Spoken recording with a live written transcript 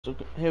So,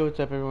 hey, what's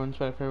up, everyone?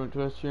 Spider-Man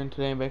to us here, and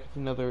today I'm back with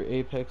another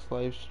Apex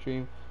live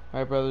stream.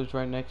 My brother's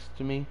right next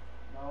to me,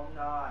 No, I'm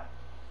not.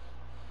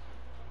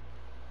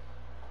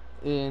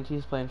 and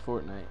he's playing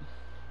Fortnite.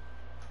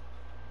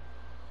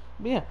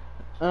 But yeah,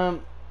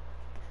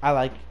 I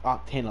like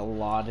Octane a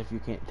lot. If you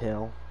can't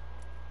tell,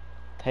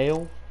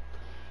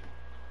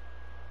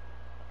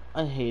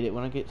 I hate it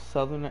when I get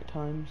Southern at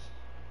times,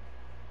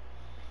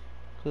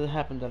 because it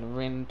happens at a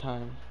random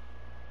time.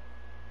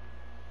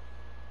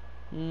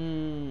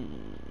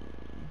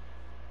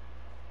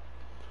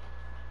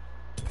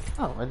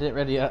 Oh, I didn't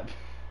ready up.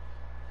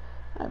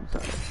 I'm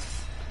sorry.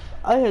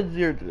 I had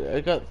 0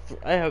 today.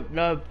 I have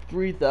now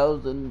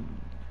 3,000.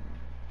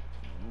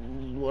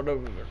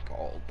 Whatever they're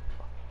called.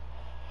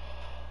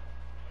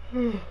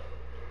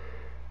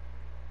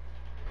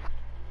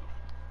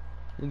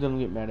 He's gonna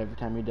get mad every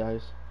time he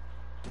dies.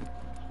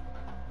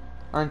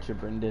 Aren't you,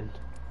 Brendan?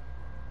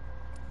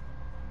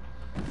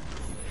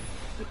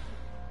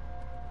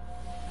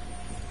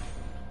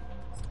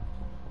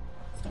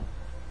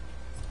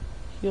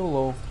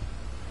 Hello.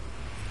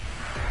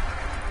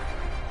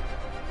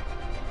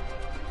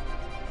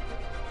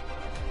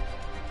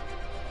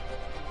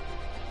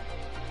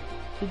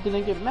 He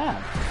didn't get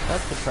mad.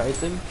 That's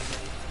surprising.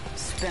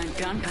 Spent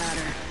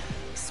gunpowder.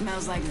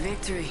 Smells like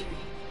victory.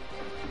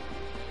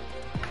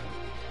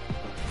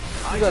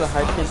 You got a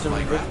high chance of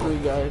victory,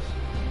 guys.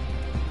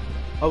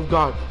 Oh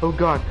god, oh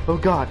god, oh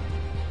god.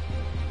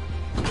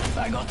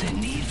 I got the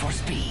need for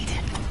speed.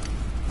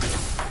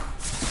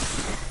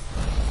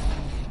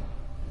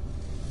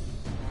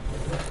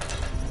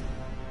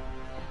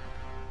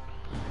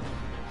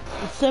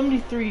 It's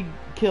 73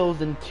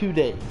 kills in 2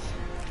 days.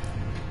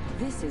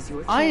 This is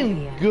your I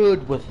am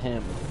good with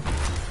him.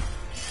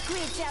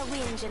 Quit your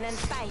whinging and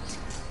fight.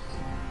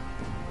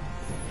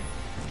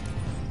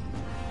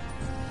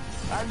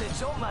 I'm the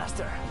jump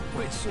master,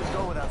 which should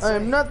go without I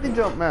saying. am not the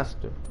jump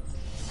master.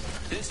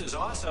 This is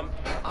awesome.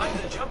 I'm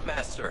the jump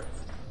master.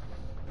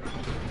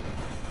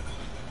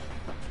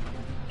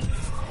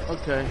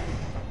 Okay.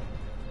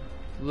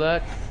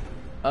 Let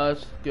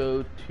us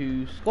go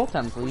to Skull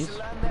Town, We please. should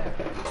land there.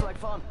 Looks like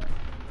fun.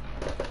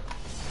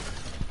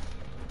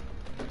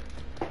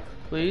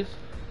 Please.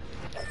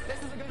 This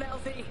is a good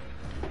LC.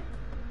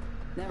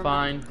 Never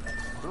Fine. mind.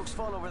 Looks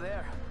fun over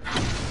there. Get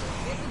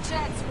the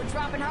jets. We're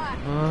dropping hot.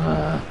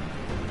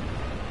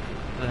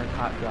 That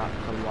hot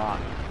drops a lot.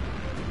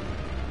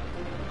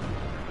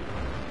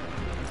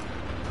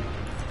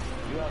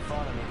 You have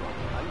fun, amigo.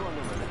 I'm going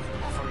to win it.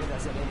 I forget I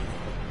said anything.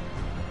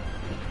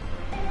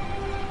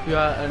 We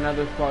got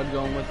another squad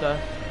going with us.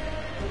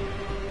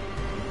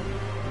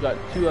 We got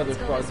 2 other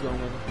squads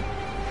going with us.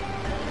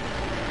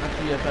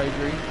 Actually, yes, I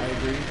agree.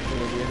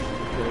 Good idea.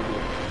 Good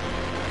idea.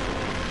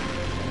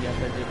 And yes, I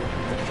did it.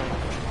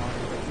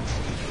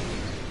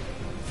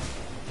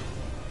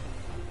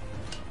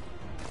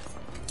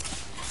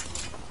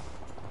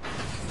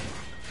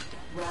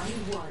 Round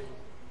 1.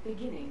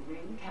 Beginning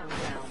ring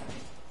countdown.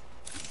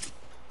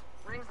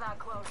 Ring's not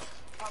close.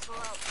 Buckle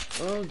up.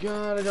 Oh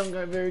god, I don't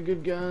got very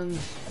good guns.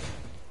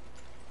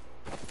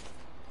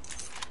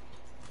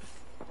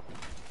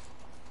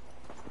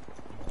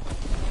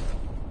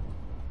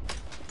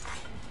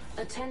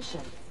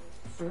 Attention.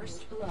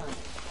 First blood.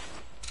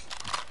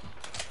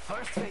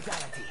 First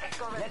fatality.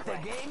 Let the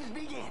games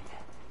begin.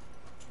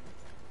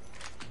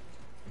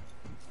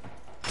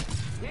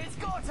 It's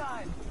go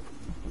time.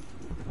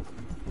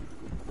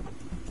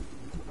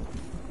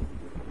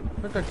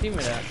 Where's our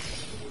teammate at?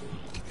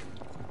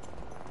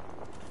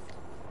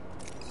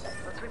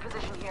 Let's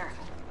reposition here.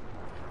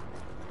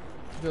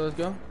 Okay, let's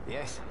go.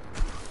 Yes.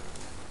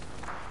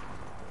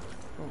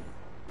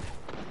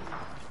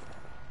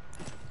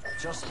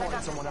 Just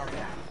spotted someone out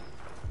there.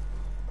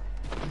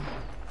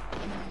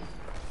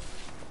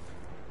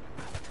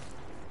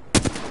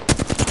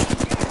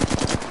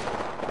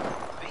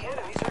 The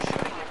enemies are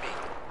shooting at me.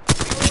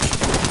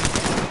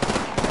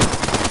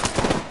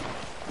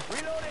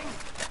 Reloading.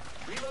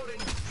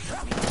 Reloading.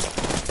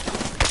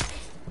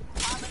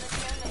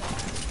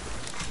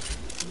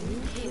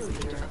 New kill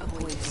leader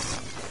avoided.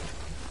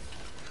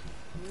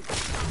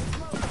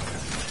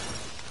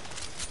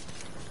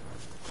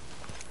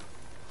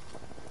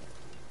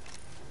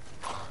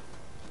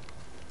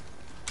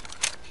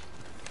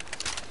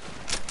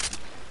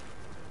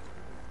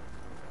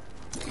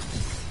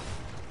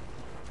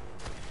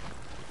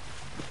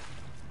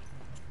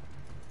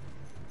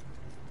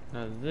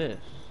 Now this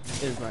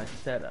is my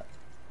setup.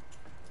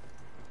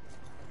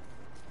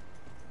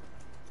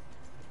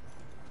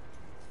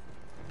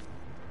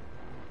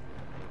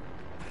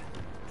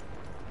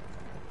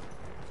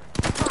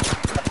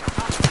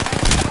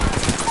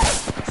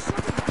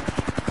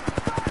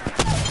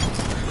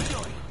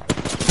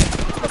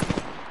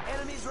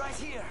 Enemies right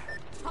here.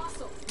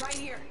 Hostile. Right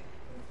here.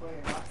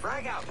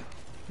 Frag out.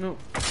 No.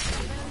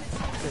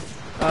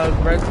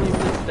 Red team,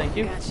 please. Thank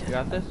you. Gotcha. You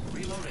got this?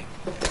 Reloading.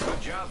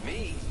 Good job,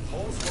 me.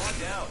 Whole squad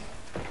down.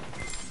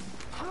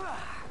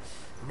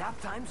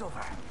 Nap time's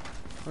over.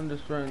 I'm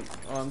just running.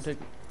 Oh, I'm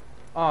taking.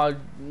 Oh,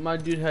 my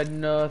dude had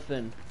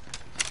nothing.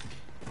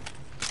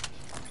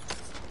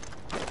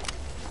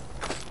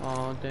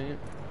 Oh, dang it.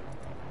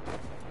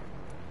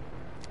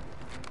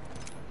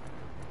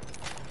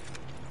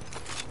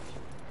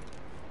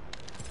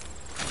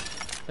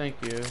 Thank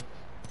you.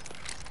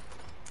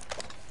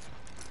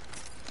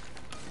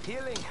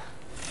 Healing.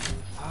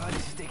 Ah,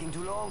 this is taking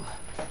too long.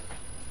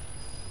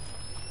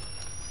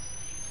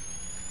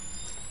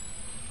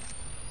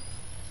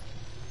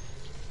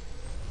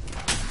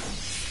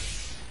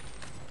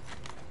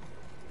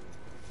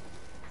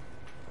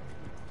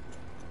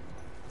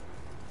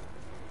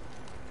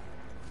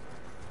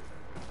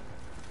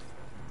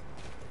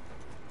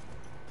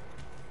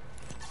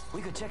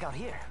 We could check out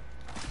here.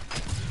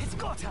 It's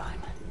go time.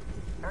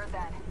 Heard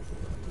that.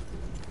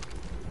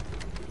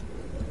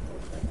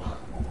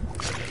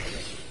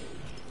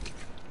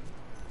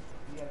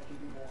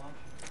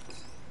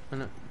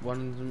 And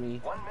one's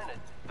me. 1 minute.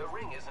 The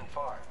ring isn't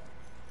far.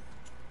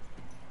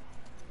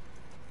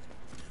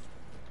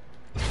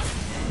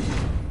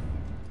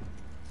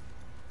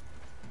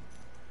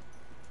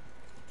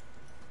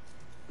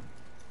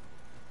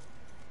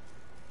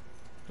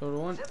 So the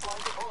one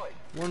Zipline deployed.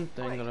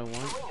 thing Great. that I The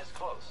want. ring is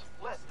close.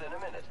 Less than a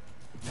minute.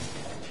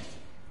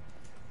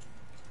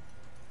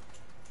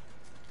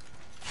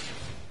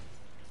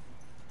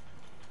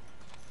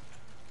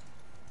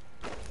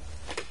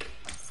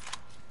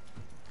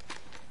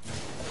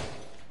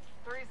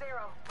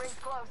 Rings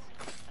close.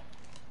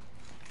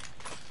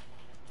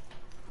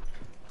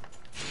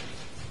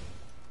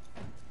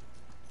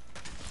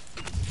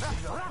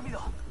 Rápido,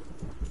 rápido.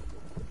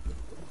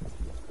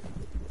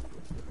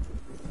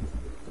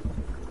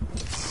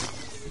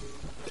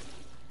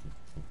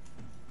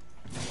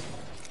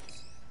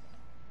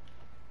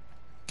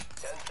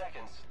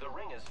 The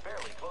ring is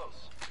fairly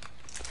close.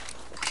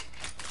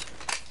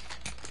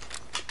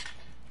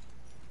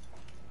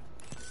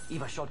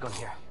 Eva shotgun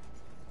here.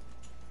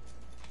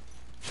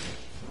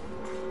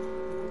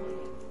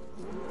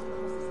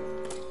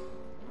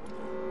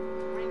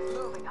 Rings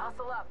moving.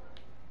 Hustle up.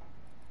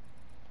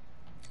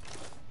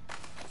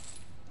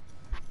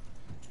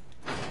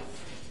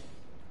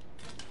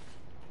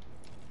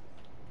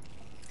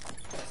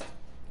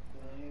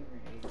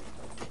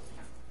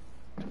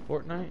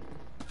 Fortnite?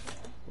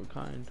 What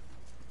kind?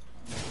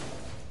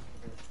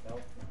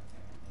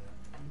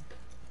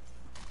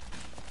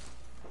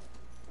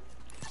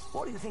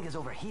 What do you think is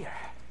over here?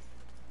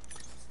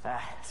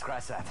 Ah,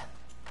 scratch that.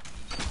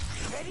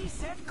 Ready,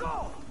 set,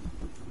 go!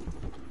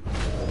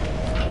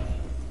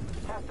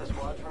 Half the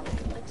squad's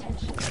remaining.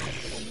 Attention,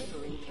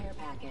 delivering care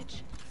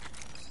package.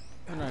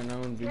 And I know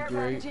it'd be Care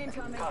great. package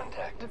incoming.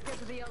 Contact. Let's get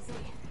to the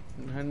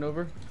LZ. Hand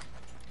over.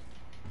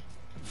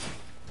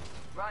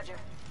 Roger.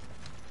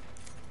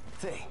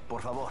 Sí,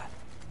 por favor.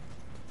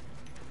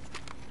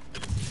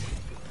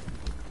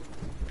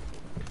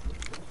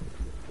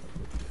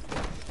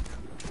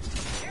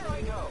 Here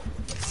I go.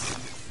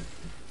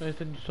 I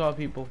said you saw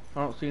people.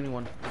 I don't see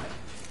anyone.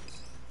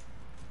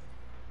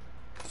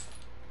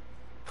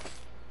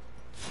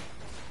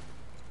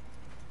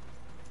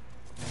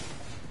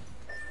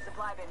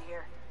 Supply bin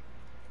here.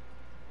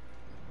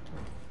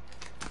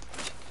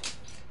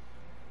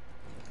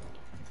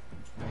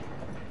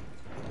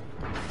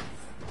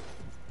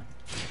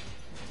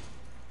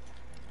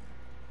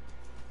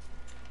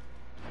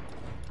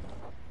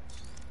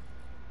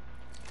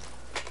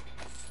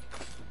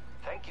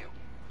 Thank you.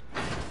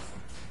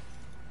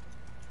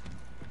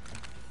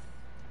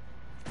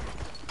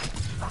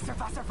 Faster,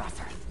 faster,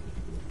 faster.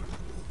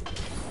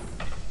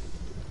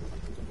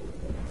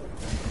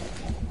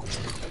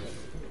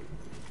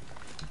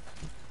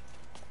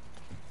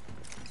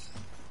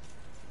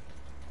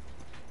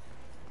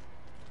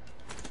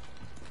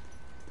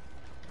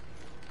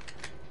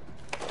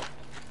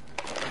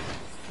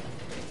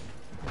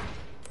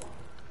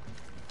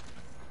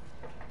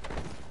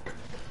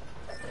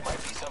 Might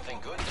be something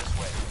good this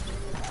way.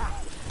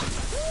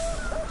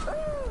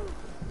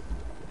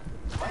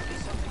 Might be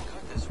something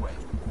good this way.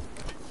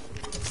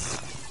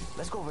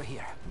 Let's go over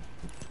here.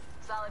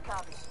 Solid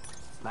copy.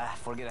 Ah,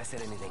 forget I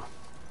said anything.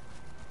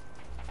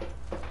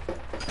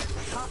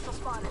 Hostile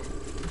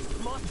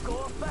spotted. Must go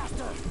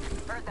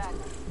faster. Heard that.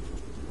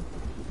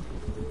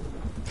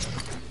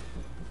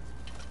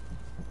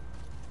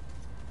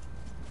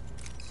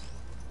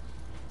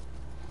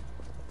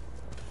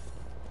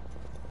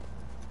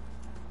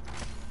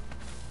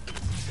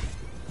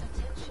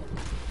 Attention,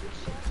 the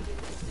champion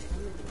has been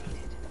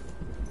eliminated.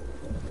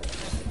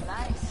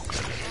 Nice.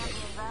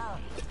 Champion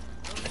Valley.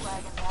 These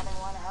wagons having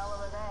one hell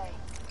of a day.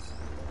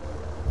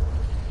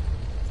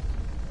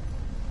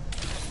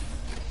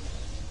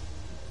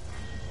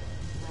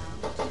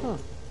 Round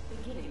 2.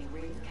 Beginning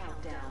ring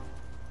countdown.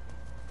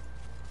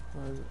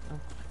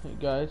 Hey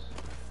guys.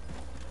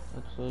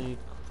 Let's like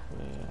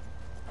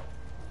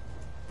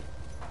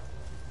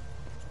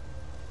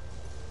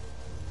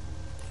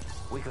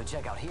We could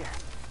check out here.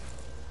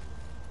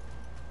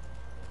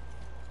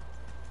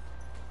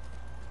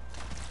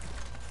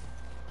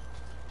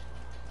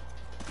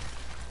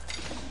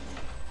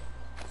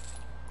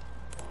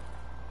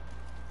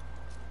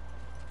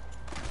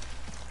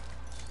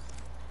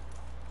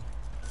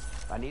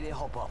 I need a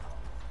hop up.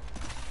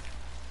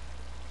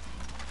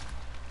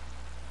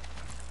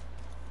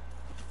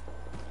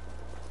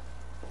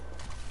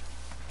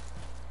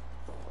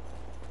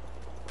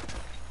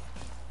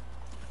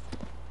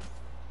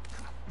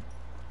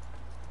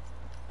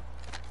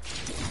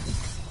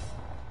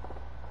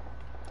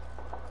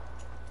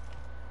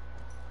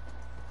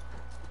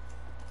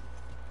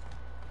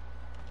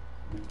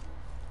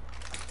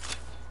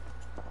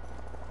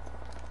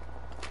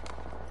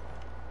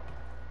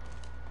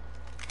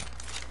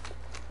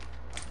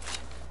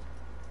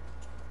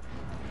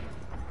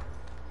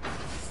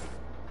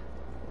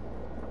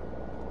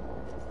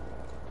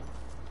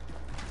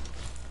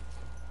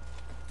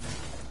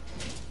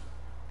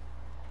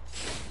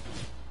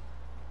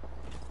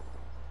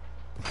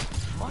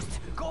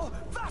 Must go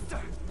faster!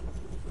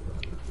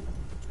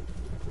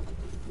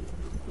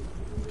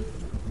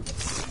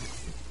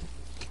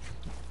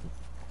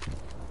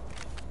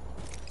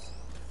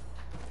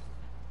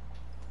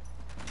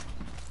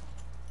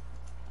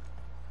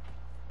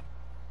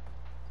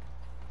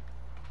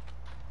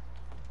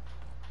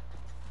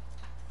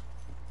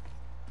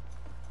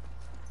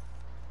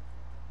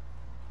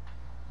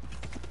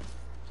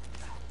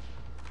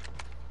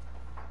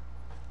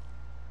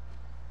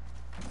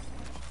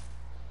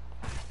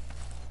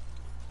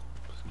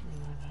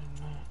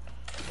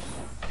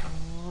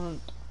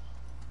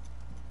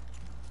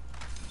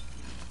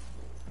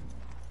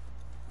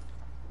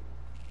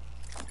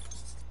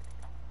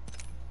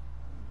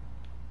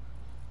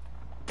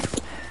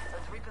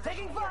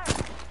 Taking fire!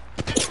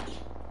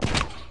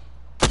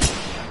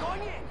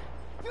 Going in!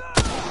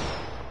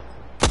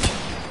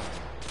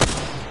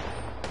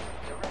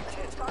 Direct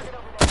hit target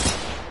over there.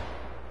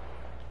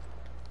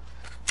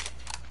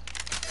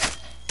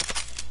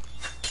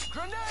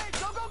 Grenade!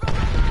 Go, go, go, go,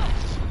 go!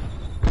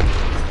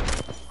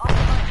 All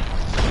right.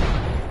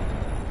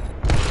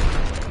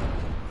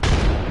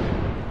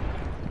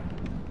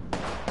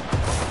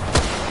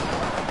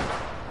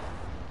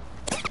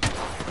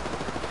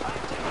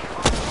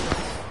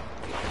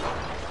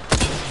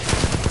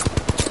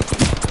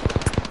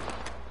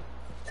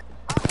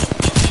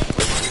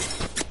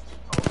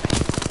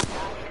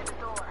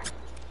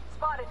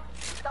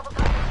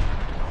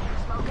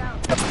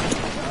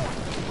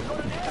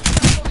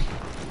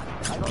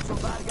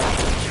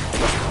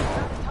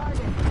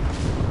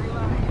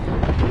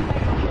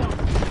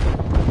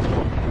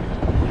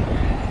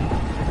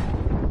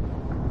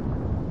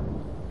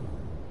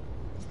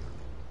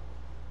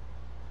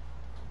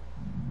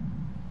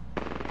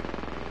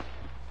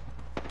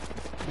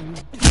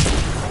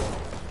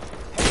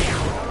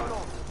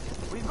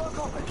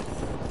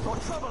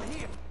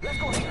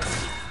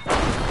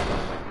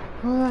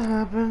 What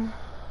happened?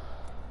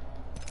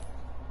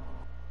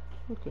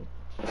 Okay.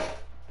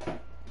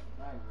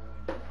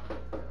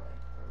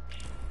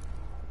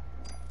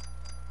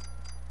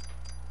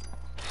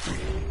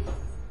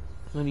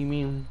 What do you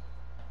mean?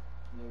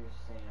 They're just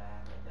saying I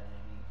haven't done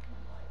any,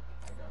 and like,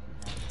 I don't even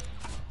have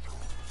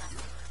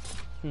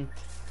any.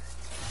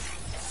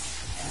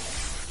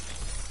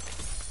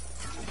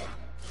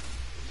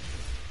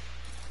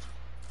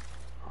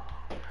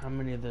 How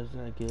many of those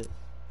did I get?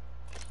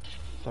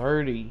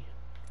 30.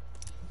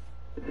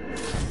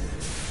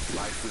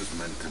 Life is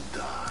meant to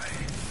die.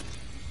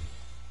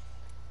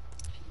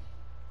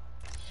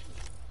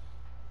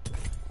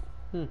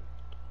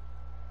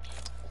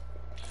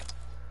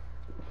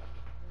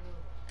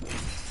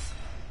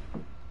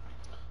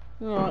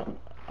 You know what?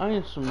 I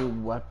need some new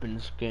weapon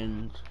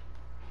skins.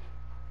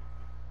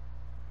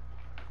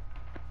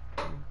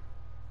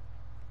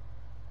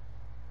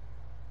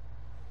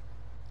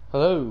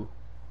 Hello.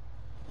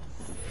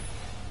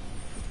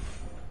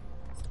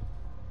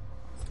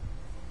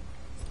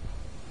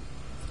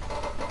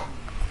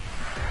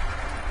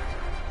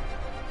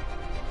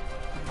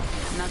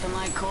 Nothing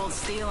like cold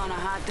steel on a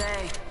hot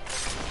day.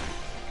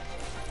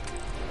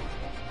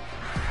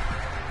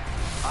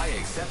 I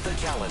accept the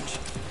challenge.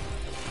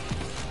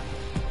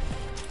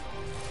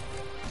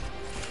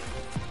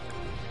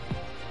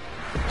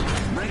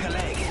 Break a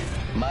leg.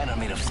 Mine are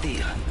made of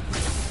steel.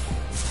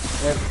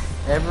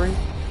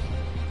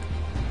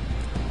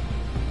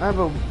 I have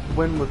a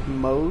win with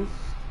Moe's.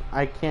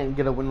 I can't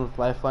get a win with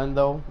Lifeline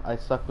though. I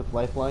suck with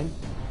Lifeline.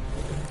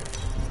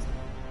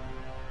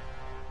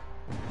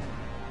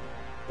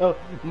 Oh,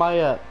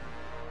 my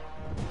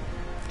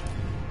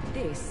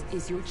This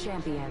is your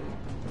champion.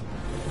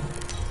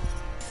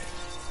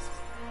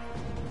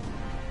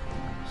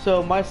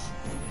 so my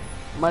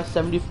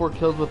 74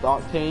 kills with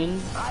Octane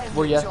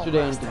were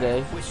yesterday and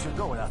today. Which should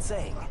go without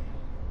saying.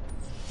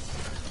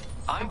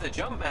 I'm the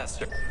jump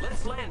master.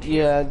 Let's land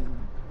here.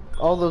 Yeah,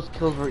 all those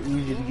kills were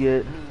easy to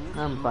get.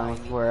 I'm fine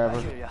with wherever.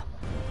 I hear ya.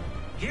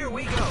 Here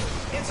we go.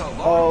 It's a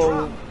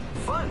long drop.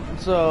 Fun.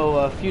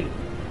 So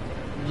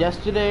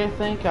yesterday I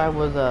think I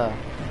was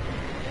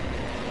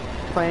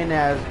playing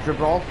as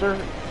Gibraltar,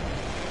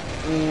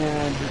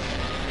 and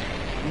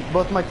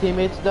both my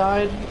teammates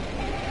died.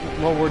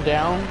 Well, we're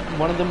down.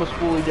 One of them was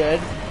fully dead,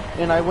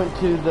 and I went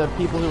to the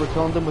people who were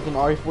killing them with an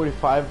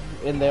RE45,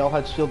 and they all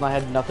had shield and I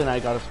had nothing. I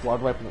got a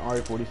squad wipe with an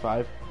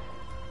RE45.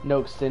 No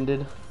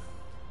extended.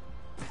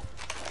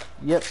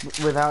 Yep,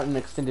 without an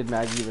extended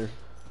mag either.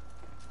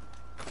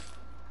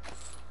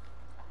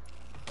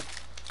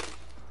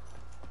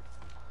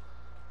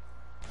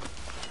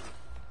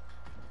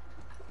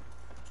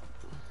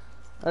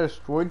 I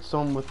destroyed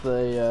someone with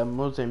a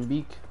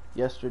Mozambique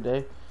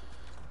yesterday,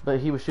 but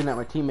he was shooting at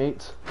my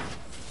teammates.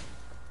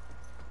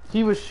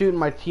 He was shooting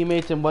my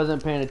teammates and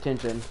wasn't paying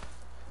attention.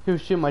 He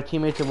was shooting my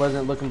teammates and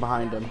wasn't looking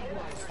behind him.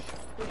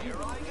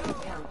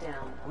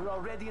 We're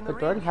already in the But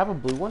do I already have a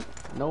blue one?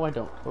 No, I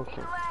don't.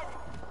 Okay.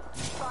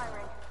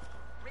 Firing.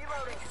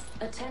 Reloading.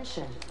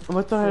 Attention.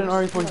 I thought I had an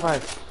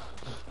RE45.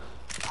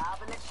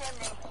 Up in the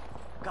chimney.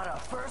 Got our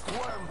first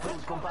worm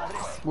food,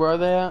 compadres. Where are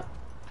they at?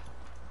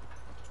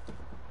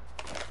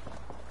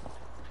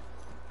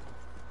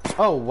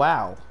 Oh,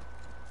 wow.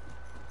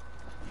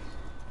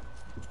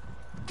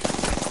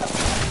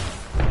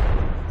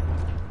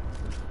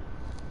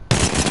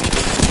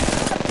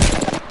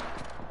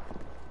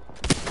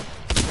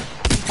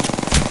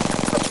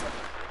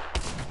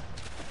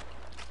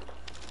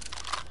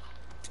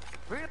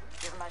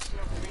 Give my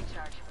shield a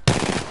recharge.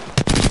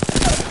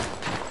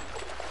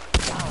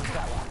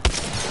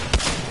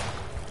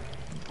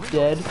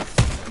 Dead.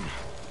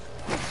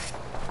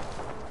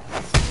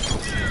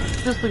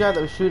 Just the guy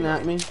that was shooting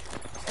at me.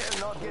 I'm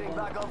not getting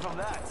back up from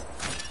that.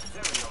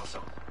 Very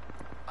awesome.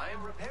 I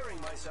am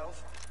repairing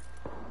myself.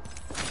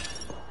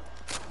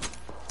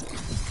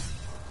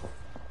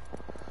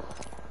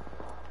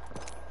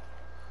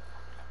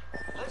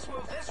 Let's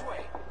move this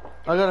way.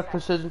 I got a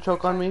precision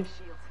choke on me.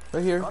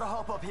 Right here. Gotta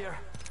hop up here.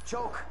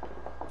 Choke.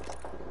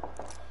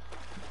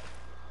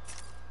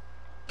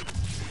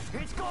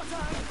 It's go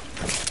time.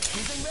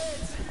 Using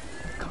meds.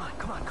 Come on,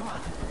 come on, come on.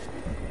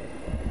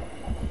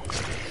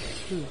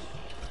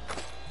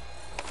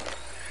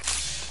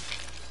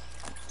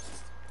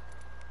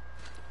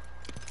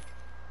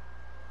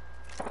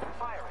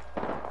 Firing.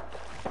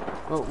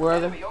 Oh, where are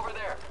they? Enemy over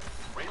there.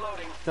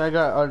 Reloading. I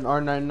got an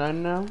R99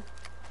 now.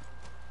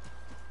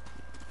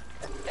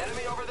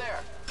 Enemy over there.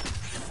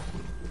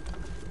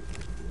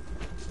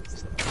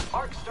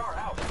 Arc star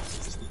out.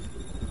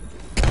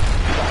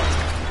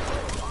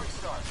 Arc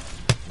star.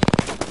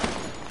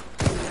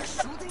 They're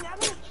shooting at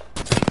me.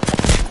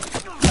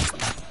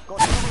 Go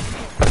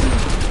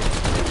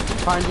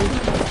Find you. I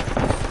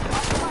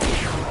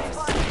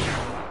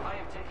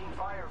am taking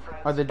fire,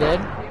 friends. Are they dead?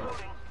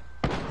 Reloading.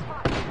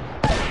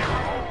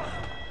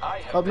 I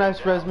have Up been nice,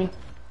 down. res me.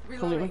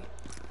 Reloading.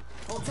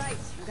 Hold tight.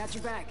 I got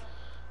your back.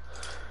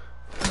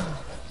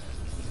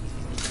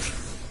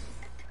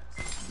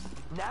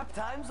 Nap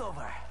time's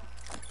over.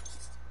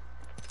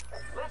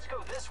 Let's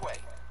go this way.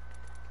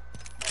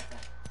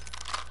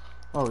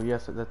 Oh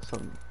yes, that's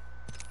something.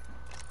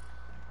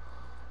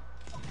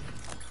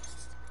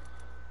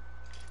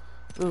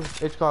 Ooh,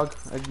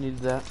 HCOG. I needed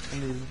that. I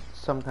needed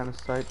some kind of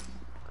sight.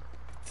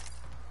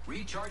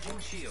 Recharging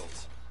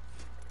shields.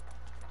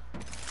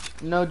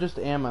 No, just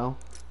ammo.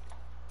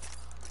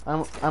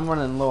 I'm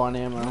running low on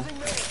ammo. Using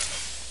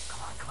meds.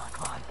 Come on, come on,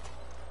 come on.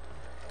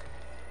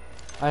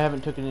 I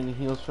haven't taken any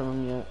heals from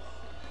him yet.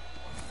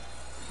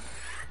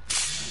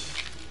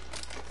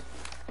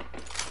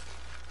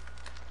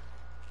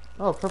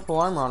 Oh, purple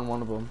armor on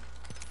one of them.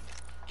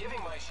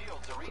 Giving my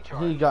shields a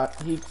recharge.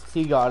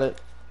 He got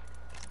it.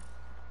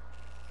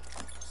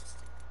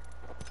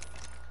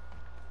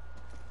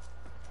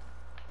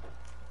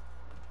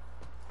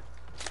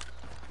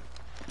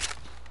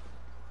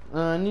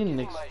 I need an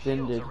Giving my shields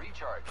extended. a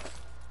recharge.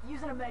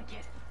 Using a med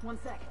kit. 1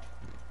 second.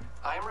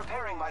 I am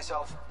repairing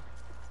myself.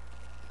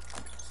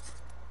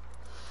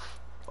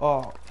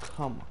 Oh,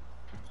 come on.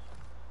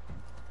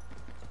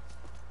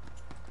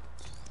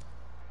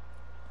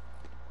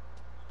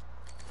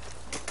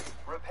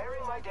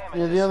 Repairing my damages.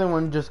 Yeah, the other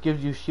one just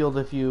gives you shield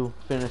if you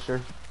finish her.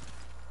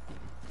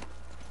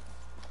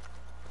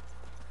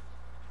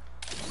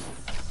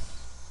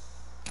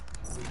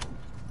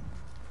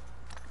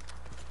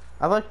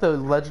 I like the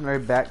legendary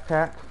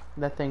backpack.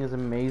 That thing is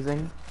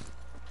amazing.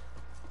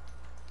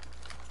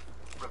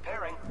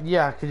 Repairing.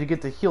 Yeah, because you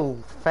get to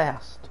heal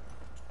fast.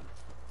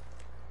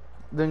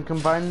 Then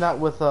combine that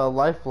with a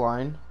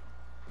lifeline.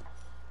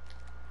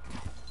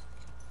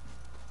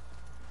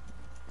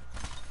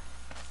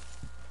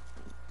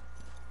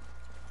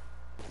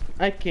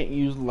 I can't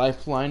use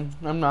lifeline.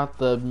 I'm not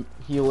the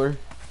healer.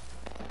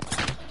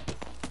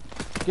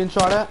 Getting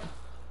shot at?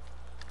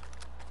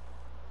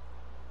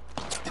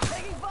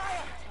 Taking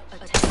fire.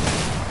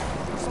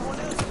 Someone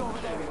else is over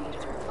there.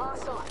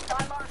 Hostile.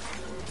 Time mark.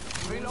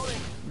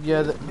 Reloading.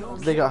 Yeah,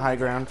 they got high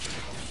ground.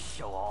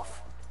 Show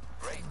off.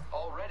 Great.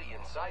 Already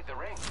inside the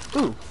ring.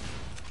 Ooh.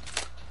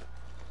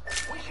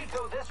 We should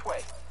go this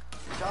way.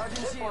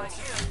 Charging Zip line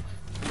shields.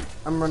 here.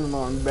 I'm running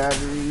low on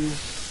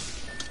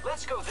batteries.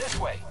 Let's go this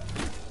way.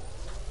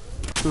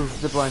 Ooh,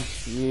 zipline.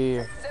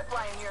 Yeah. Zip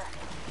line here.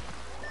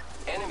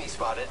 Enemy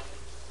spotted.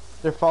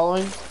 They're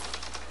following.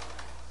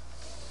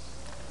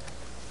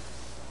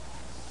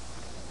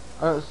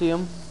 I don't see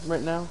them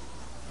right now.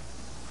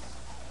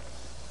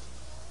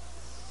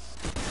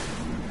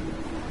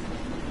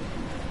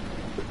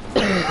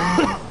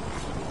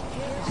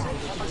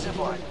 Zip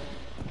line.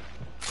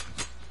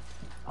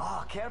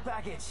 Oh, care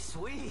package.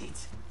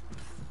 Sweet.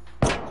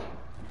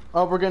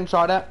 Oh, we're getting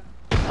shot at.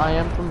 I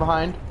am from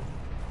behind.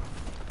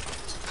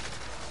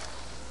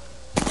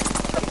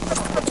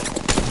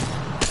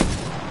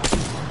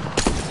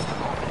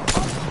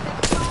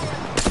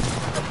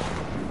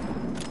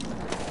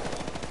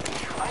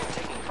 I am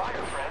taking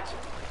fire, friends.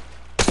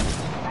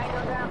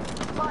 Tango down.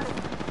 Spotted.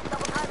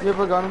 Double time. Yep,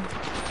 I got him.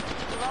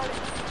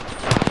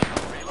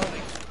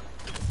 Reloading.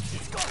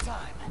 It's go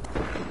time.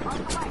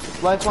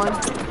 Lifeline.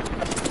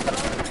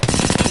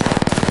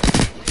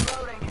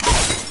 Reloading.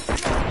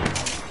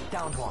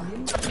 Down one.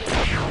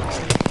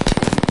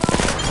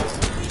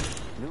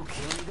 New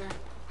kill leader?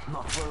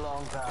 Not for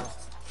long, pal.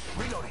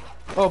 Reloading.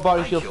 Oh,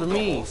 body I shield killed for the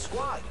me. whole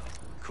squad.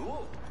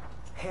 Cool.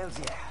 Hells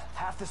yeah.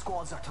 Half the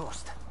squads are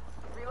toast.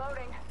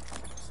 Reloading.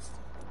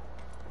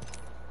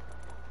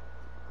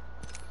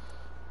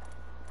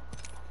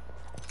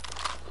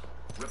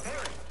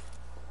 Repairing.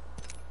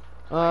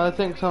 I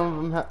think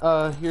some of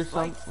them, here's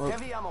some. Right, Oh,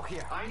 heavy ammo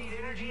here. I need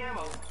energy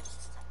ammo.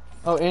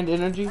 oh, and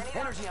energy.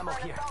 Energy ammo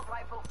here. Assault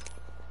rifle.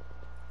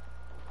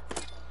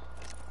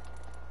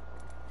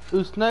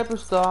 Ooh, sniper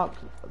stock.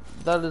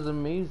 That is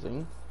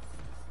amazing.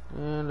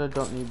 And I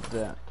don't need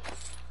that.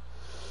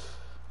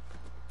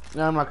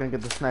 No, I'm not gonna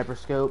get the sniper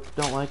scope.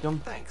 Don't like them.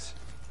 Thanks.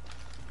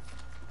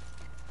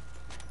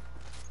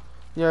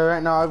 Yeah,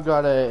 right now I've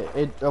got a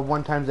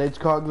 1x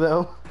HCOG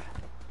though.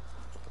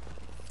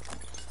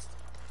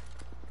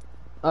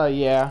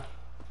 Yeah.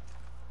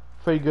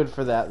 Pretty good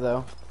for that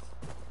though.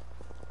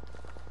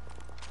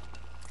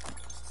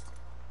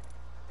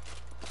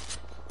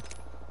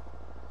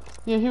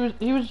 Yeah,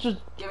 he was just.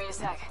 Give me a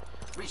sec.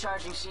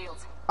 Recharging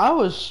shields. I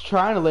was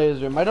trying to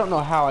laser him. I don't know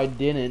how I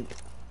didn't.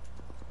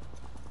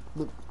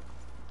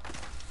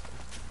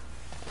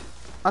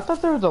 I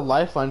thought there was a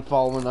lifeline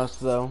following us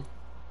though.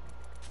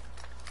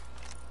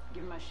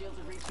 Give my shields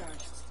a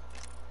recharge.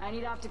 I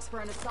need optics for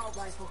an assault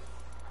rifle.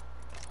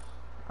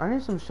 I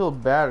need some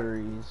shield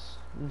batteries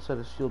instead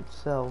of shield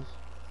cells.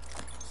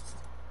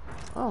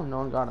 Oh, no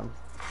one got him.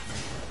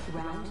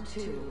 Round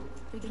 2.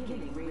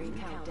 Beginning ring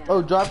countdown.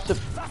 Oh, dropship.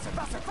 Faster,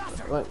 faster,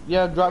 faster. Wait,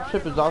 yeah,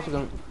 dropship is also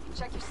gonna.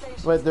 Check your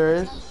station. Wait, there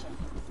is.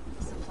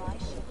 Supply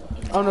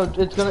ship. Oh no,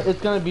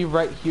 it's gonna be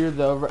right here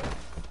though.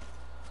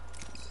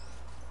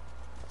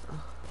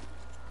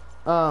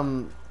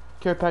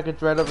 Care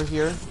package right over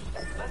here.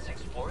 Let's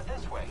explore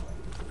this way.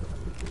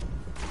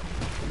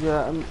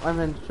 Yeah, I'm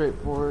heading straight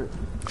for it.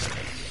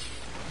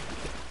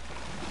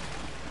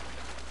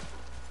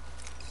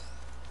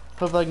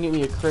 Hopefully I can get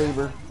me a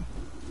Kraber.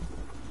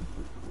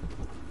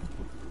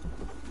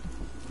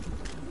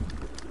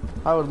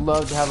 I would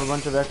love to have a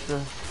bunch of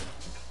extra.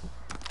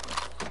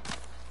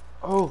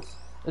 Oh,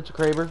 it's a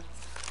Kraber.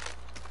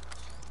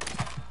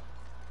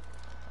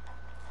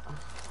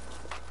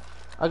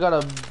 I got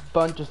a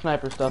bunch of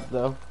sniper stuff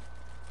though.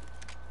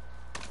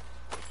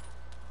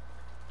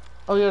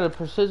 Oh, you got a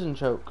precision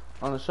choke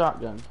on a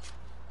shotgun.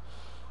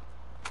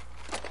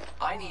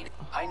 I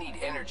need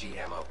energy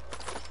ammo.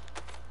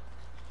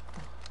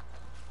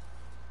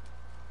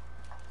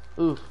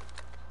 Oof.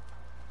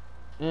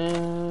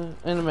 And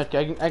a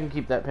medkit. I can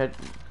keep that pet.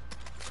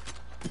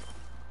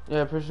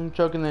 Yeah, precision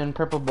choke and then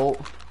purple bolt.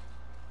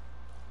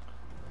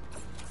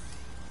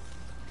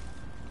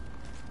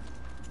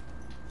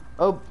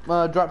 Oh,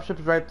 dropship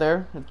is right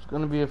there. It's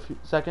gonna be a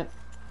second.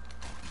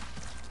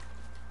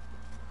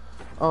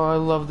 Oh, I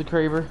love the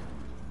Kraber.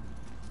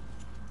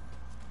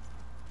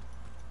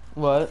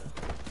 What?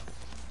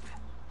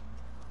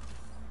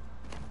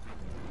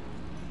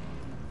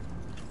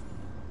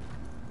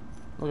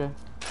 Okay.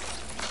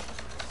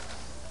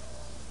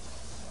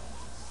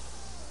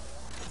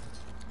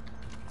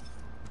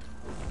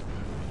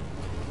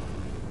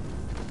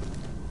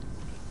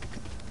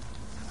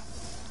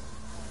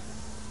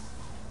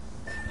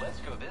 Let's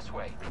go this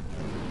way.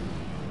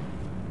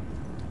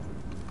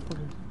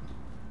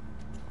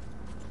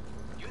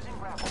 Using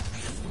grapple.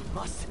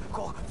 Must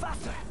go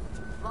faster.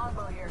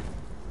 Longbow here.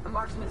 A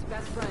marksman's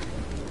best friend.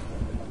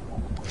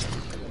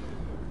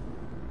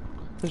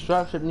 This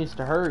dropship needs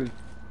to hurry.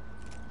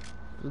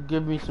 Just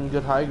give me some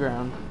good high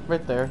ground.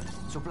 Right there.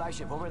 Supply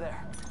ship over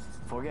there.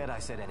 Forget I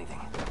said anything.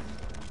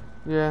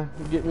 Yeah,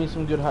 get me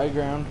some good high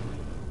ground.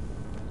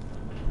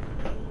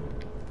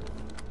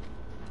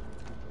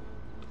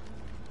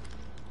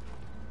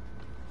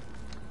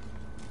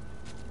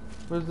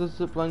 Where's this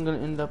zip line gonna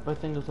end up? I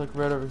think it's like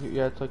right over here.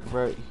 Yeah, it's like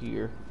right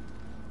here.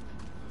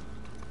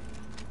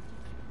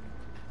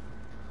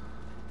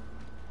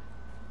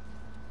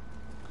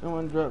 Come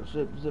on,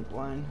 dropship zip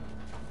line.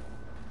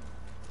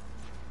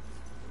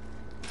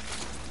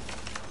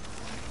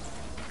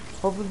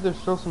 Hopefully there's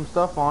still some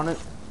stuff on it.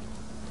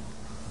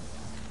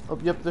 Oh,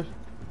 yep, there's.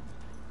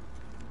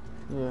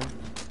 Yeah.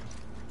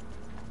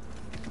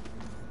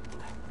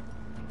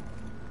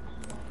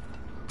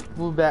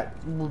 Blue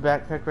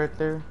backpack right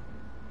there.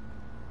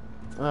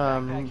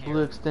 Backpack Blue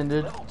here.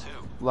 extended Level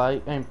 2.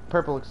 light and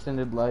purple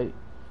extended light.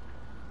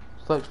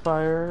 Select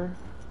fire.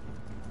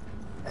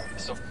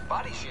 So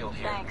body shield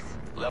here. Thanks.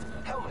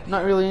 Helmet. Not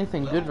here. really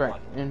anything Level good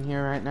right 1. in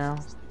here right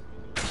now.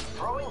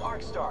 Throwing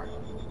arc star.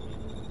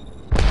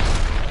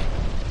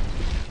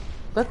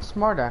 That's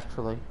smart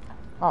actually.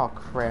 Oh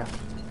crap.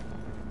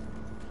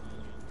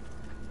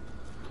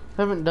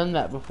 Haven't done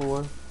that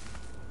before.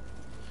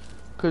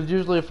 Cause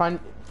usually if I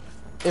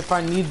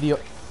need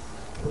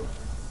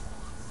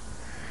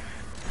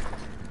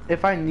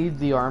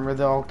the armor,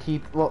 though, I'll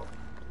keep, well,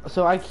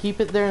 so I keep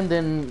it there, and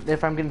then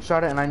if I'm getting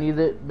shot at and I need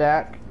it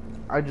back,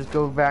 I just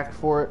go back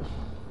for it.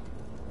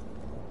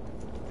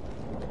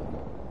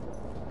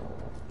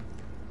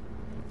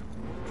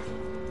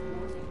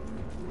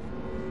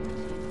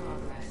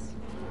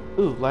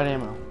 Ooh, light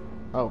ammo.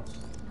 Oh.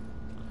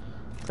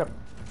 Crap.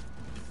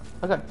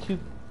 I got two.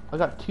 I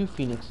got 2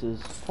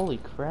 phoenixes. Holy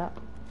crap.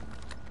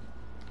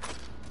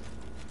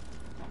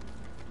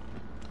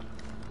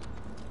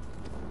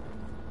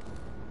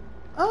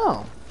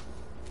 Oh.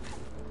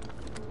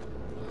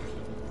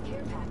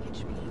 Care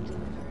package being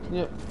delivered.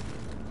 Yep.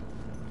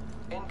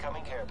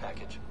 Incoming care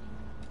package.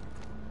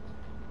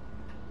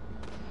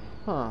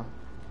 Huh.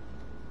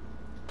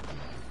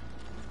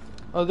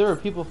 Oh, there are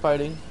people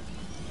fighting.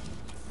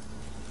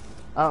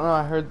 I don't know,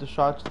 I heard the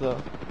shots though. I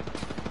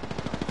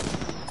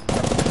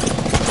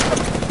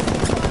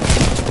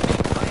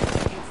am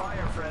taking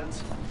fire,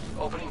 friends.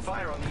 Opening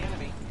fire on the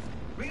enemy.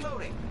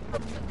 Reloading.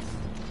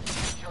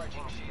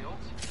 Charging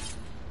shields.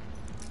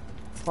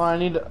 Well, I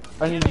need to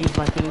use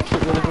my phoenix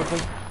kit really quickly.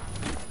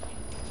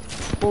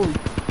 Holy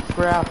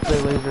crap, they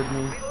lasered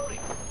me. Reloading.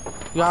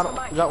 You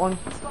got one?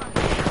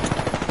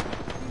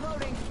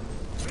 Reloading.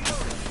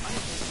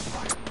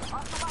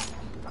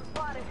 I'm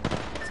spotted.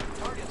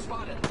 Target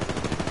spotted.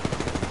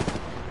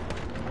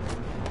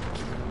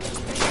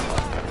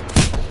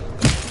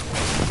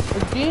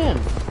 Again!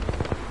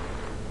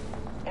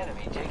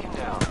 Enemy taken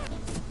down.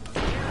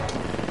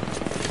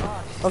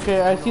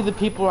 Okay, I see the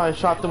people. I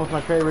shot them with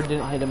my Kraber,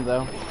 didn't hit him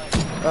though.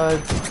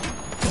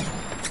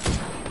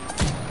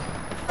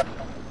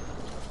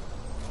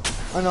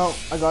 I know,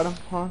 I got him.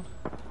 Hold on.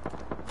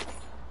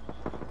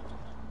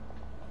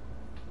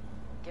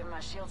 Give my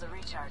shields a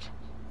recharge.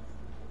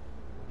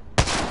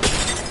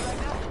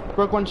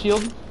 Broke one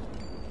shield.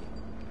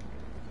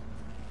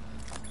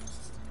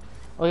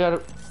 Oh, he had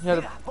a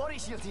Yeah, body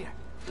shield here.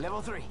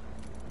 Level 3.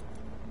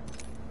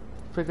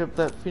 pick up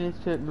that Phoenix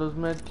kit and those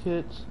med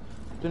kits.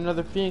 There's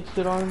another Phoenix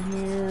kit on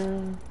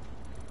here.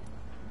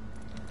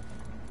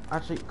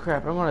 Actually,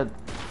 crap, I'm gonna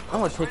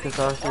take this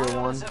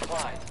R301. Zip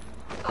line.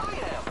 Oh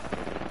yeah.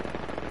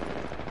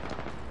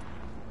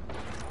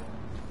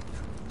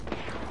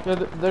 Yeah,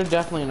 they're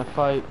definitely in a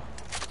fight.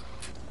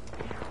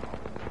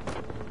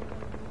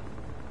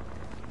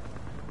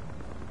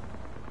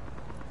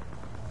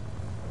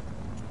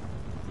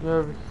 They're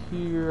over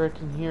here, I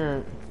can hear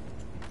it.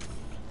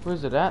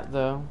 Where's it at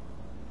though?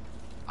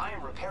 I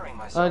am repairing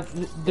myself.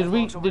 Did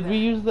we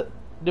use the,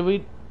 did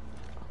we,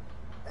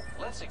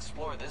 Let's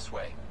explore this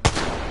way.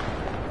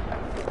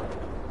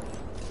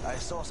 I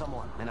saw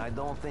someone, and I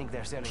don't think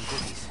they're selling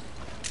cookies.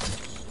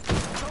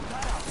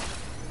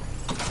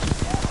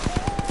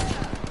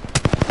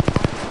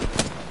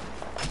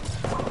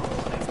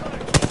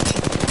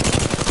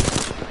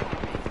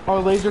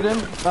 oh, lasered him,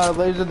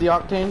 lasered the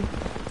Octane.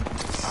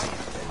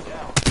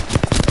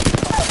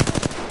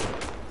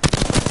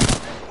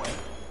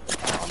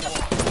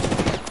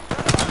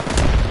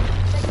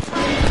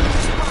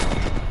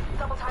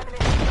 Double timing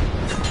it.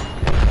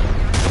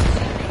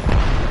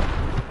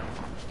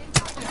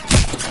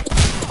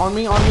 On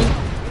me, on me.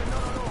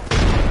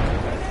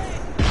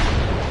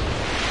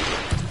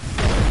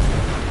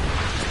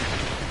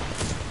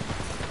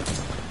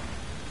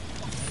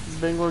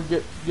 Bangalore,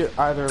 get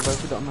either of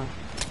us, it don't matter.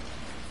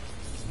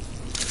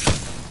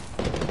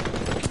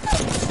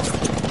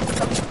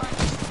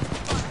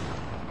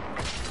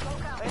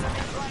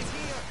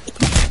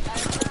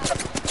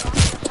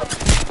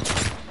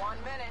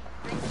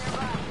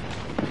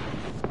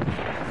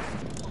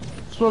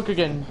 Smoke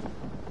again.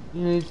 He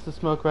needs to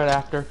smoke right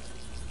after.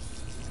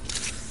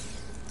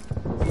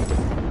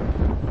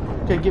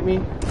 Okay, get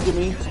me.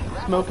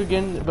 Smoke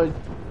again, but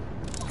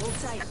Hold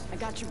tight. I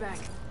got your back.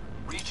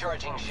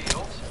 Recharging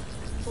shields.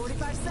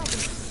 45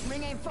 seconds.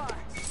 Ring ain't far.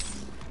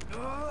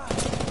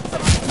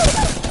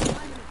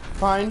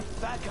 fine.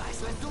 Bad guys,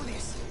 let's do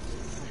this.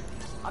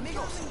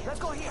 Amigos, let's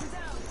go here.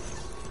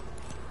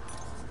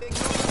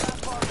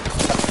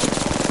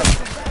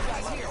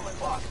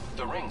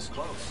 The ring's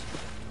close.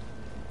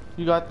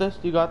 You got this?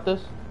 You got this?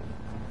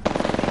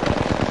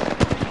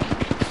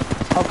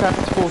 Oh crap,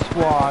 it's full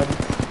squad.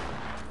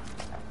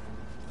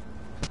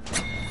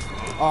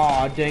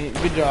 Aw, dang it.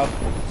 Good job.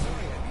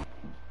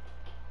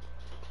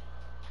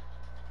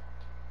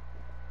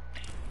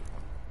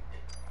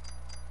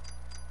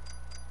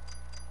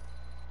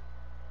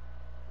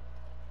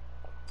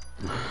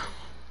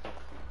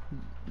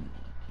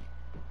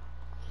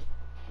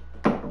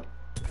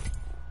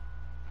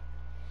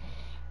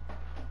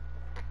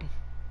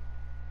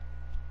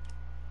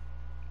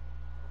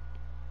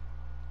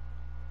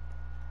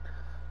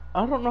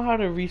 I don't know how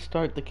to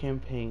restart the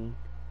campaign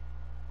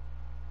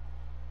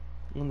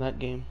in that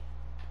game.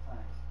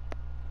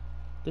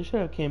 They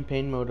should have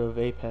campaign mode of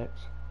Apex.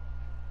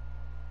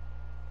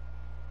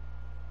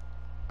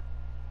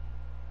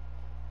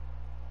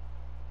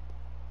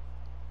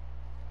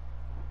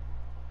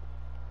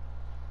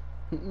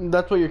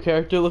 That's what your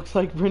character looks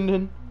like,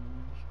 Brendan?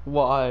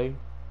 Why?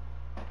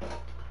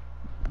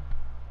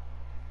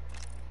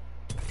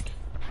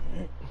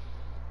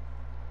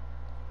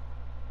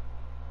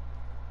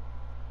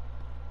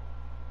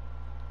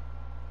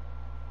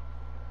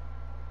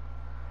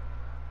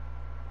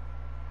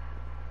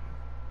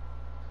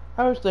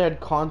 I wish they had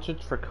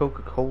concerts for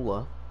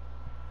Coca-Cola.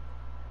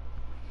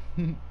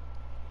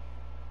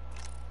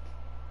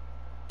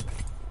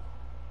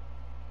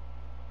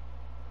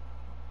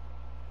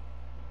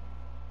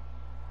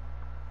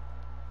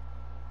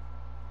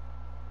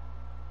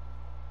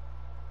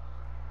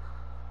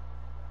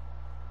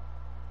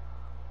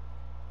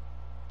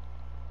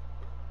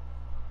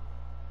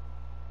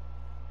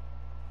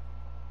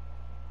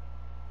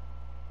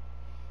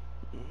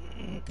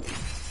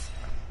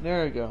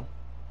 There we go.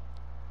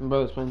 My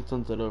brother's playing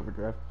Sunset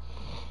Overdrive.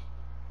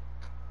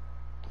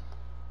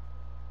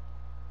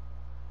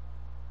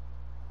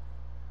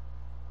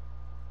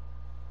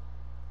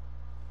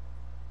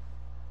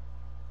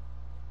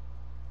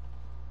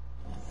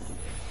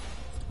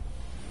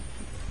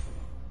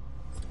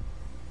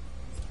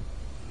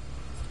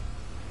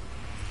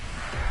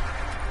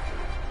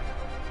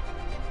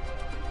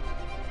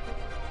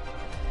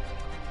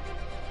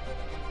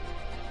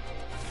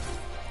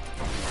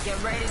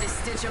 Get ready to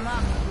stitch him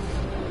up.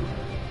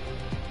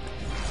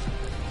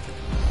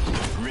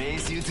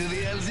 Race you to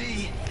the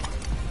LZ.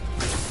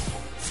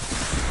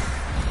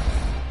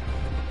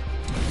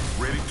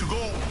 Ready to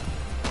go.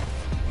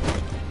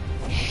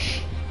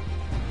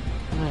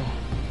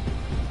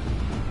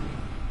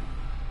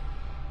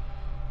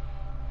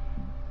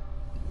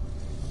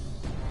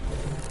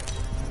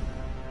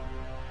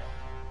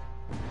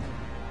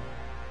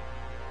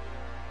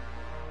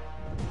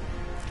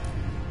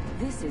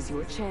 This is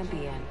your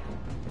champion.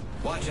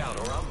 Watch out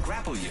or I'll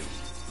grapple you.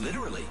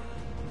 Literally.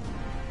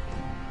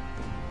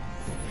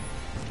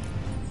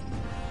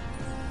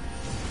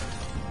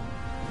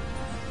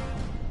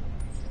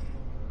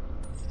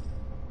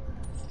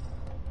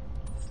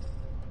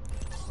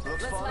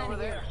 Looks Let's fun land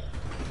over here.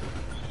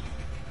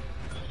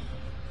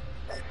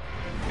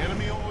 there.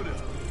 Enemy over there.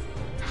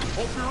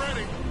 Hope you're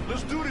ready.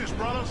 Let's do this,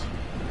 brothers.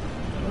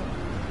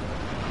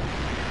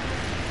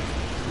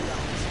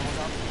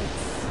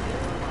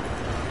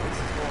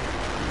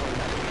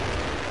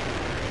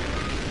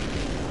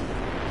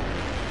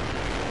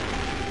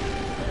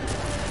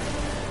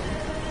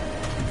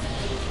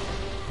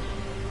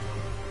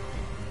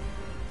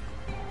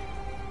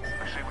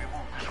 I say we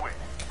move this way.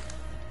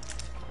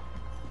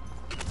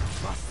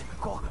 Must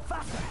go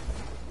faster.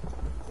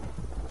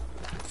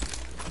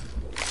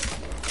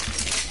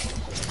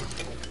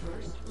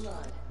 First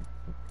blood.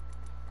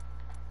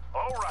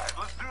 All right,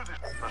 let's do this.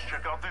 Let's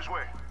check out this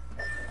way.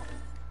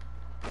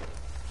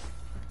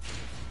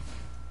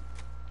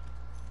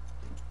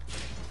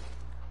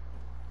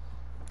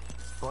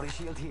 Body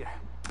shield here.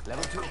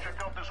 Level 2. Let's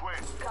check out this way.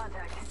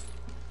 Contact.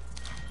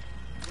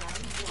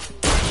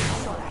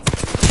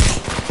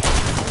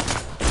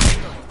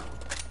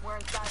 We're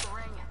inside the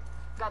ring.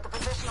 Got the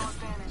positional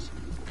advantage.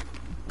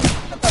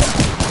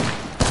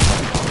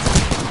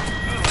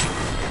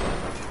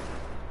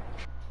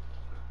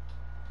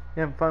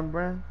 You having fun,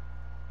 Brand?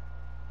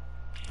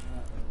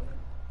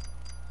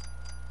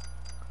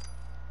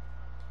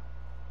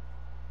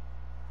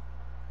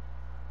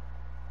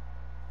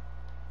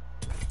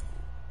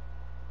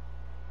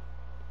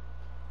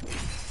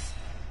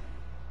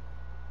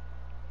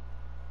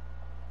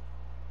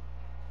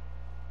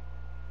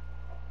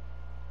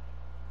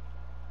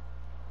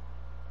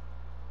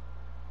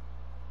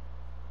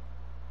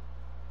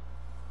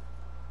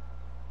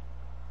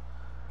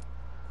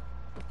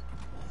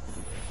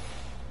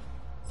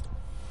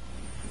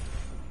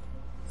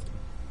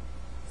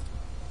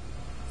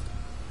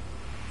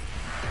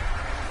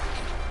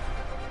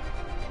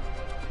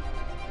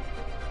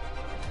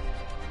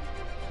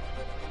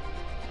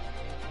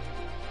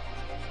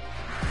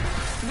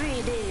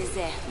 Breathe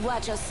easy,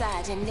 watch your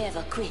side and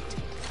never quit.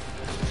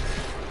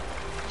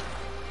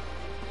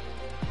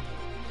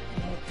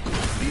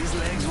 These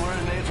legs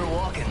weren't made for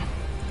walking.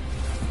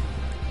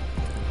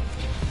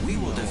 We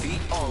will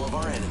defeat all of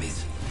our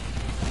enemies.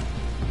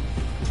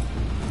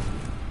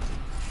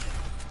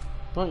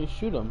 Why don't you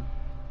shoot him?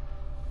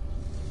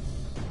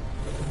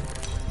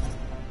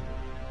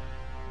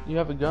 You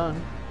have a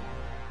gun.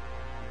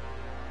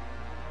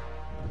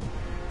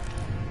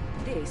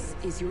 This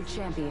is your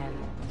champion.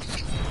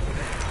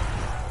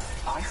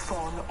 I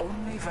fall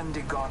only when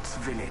the gods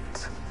will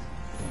it.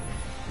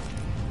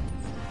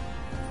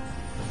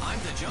 I'm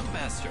the jump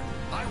master.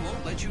 I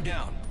won't let you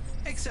down.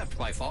 Except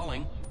by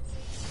falling.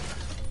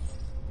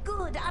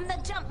 Good, I'm the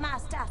jump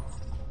master.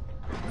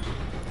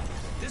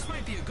 This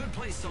might be a good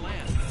place to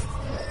land.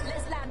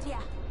 Let's land here.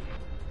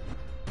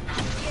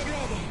 Get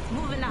ready,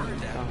 moving on.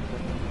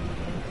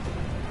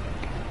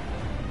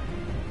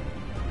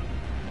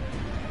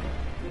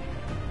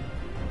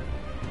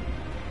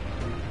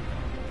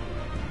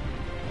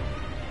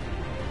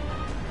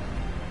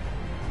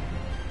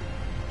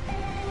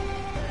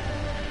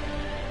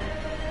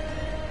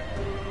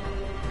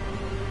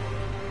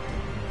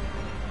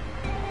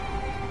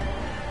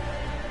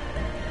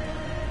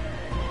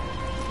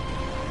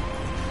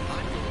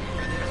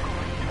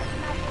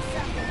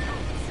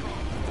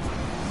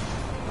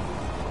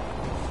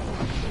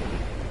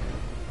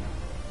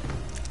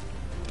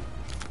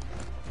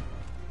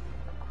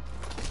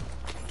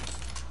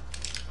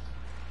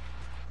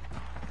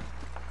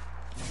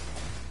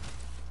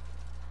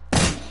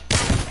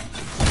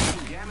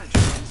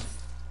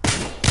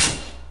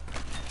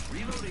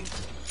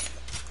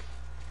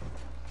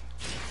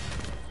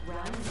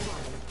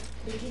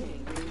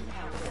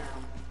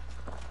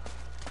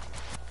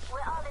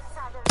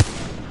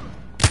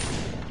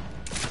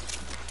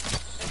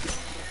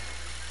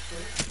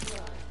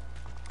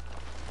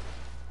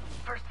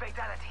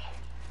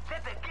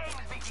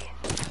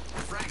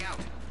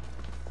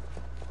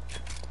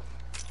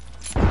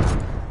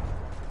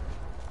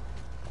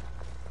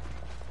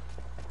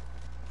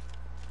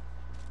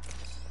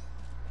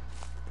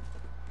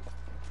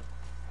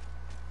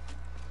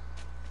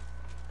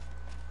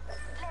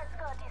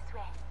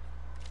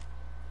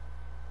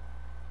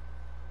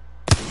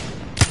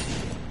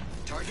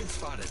 Target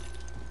spotted.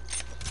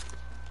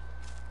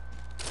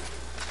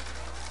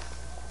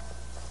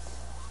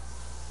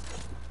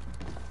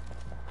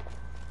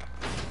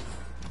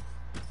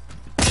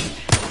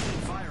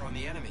 Fire on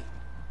the enemy.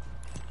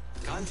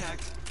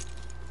 Contact.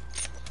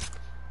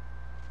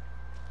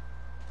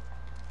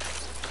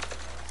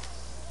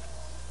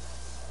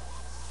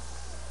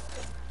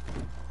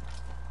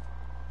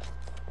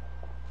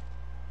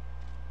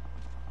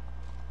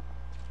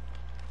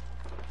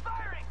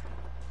 Firing!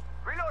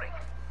 Reloading!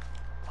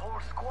 Whole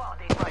squad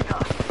ate my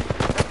gun.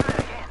 Let's do it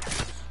again.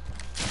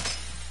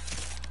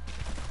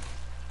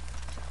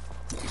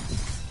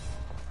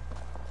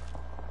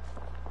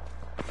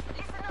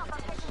 Listen up, I'm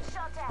getting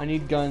shot at. I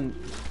need gun.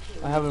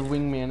 I have a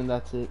wingman and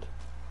that's it.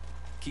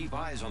 Keep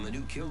eyes on the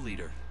new kill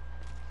leader.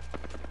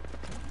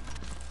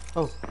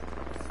 Oh.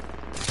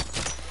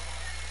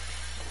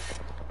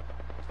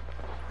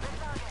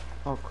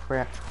 Oh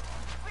crap.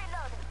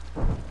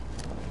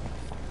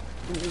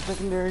 Give me a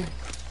secondary. Listen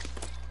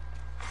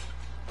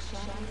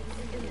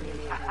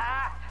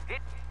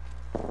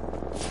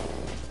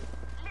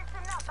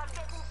up, I'm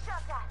getting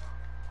shot at.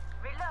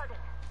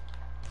 Reloading.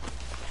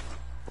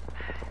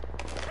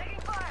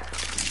 Taking fire!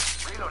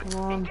 Reloading.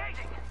 Come on.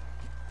 Engaging!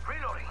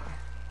 Reloading.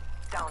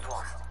 Downed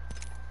one.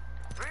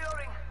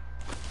 Reloading.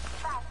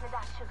 Fast with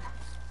that sugar.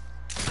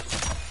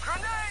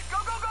 Grenade! Go,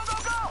 go, go, go,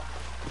 go!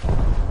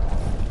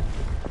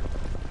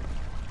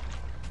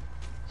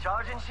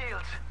 Charging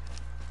shields.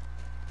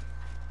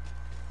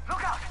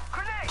 Look out!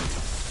 Grenade!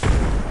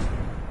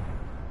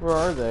 Where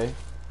are they?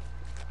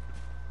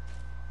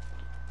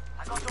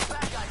 I got some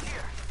bad guys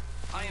here.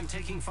 I am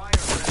taking fire.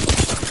 Contact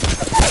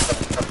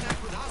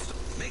with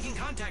hostile. Making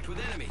contact with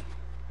enemy.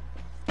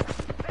 Taking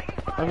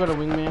fire! I've got a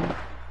wingman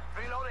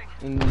Reloading.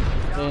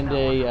 and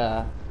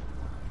a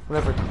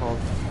whatever it's called,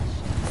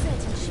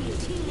 Setting shield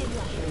healing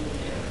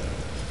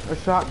up. a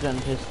shotgun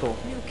pistol.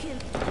 New kill.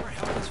 Your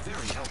help is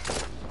very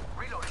helpful.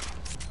 Reloading.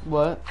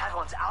 What? That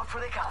one's out for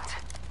the count.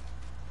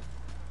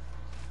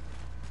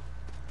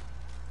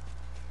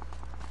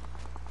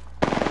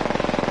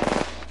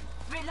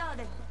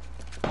 Reloading.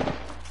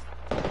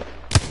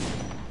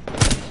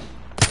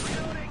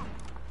 Reloading.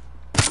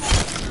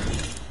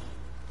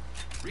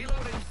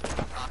 Reloading.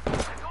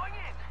 Going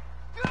in.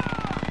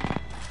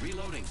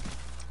 Reloading.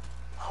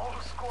 Whole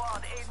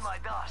squad ate my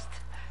dust.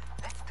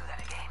 Let's do that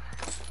again.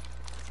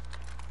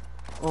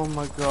 Oh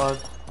my god.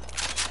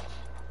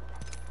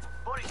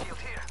 Body shield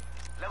here.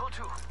 Level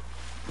 2.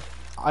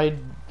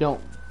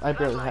 I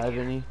barely have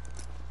any.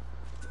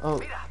 Oh,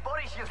 Mira,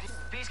 body shield.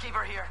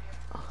 Peacekeeper here.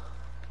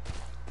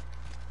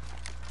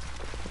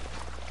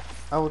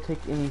 I will take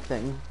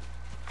anything.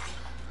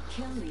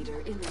 Kill leader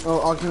in the Oh,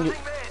 I Using can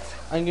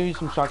meds. give you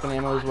some shotgun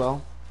ammo as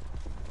well.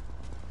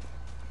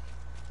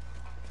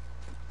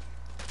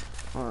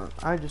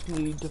 I just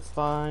need to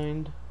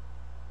find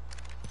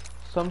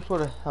some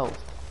sort of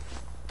health.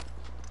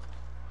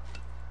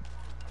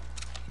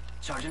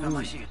 Charging on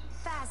my shield.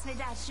 Fast with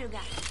that sugar.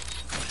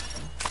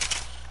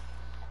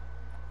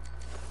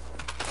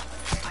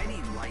 I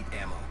need light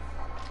ammo.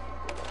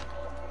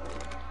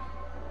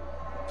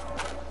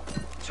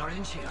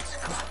 Charging shields.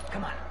 Come on,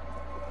 come on.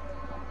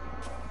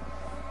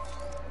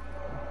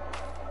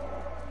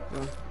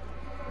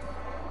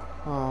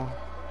 Oh,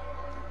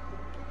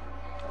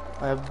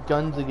 I have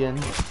guns again.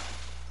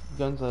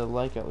 Guns I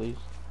like at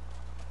least.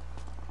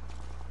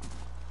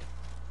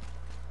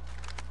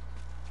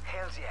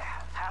 Hells yeah.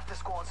 Half the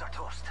squads are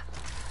toast.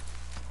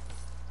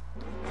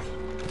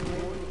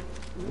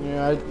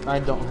 Yeah, I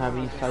don't have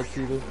east sights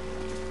either.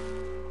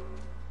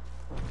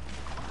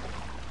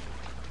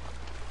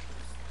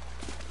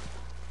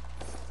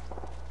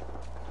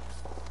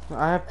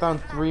 I have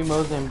found 3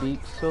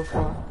 Mozambiques so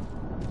far.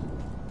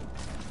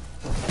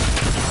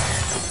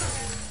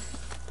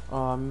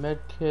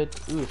 Medkit,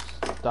 ooh,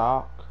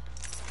 stock.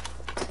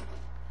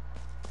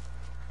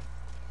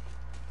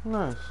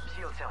 Nice.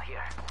 Shield cell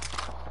here.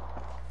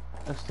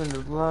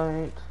 Extended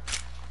light.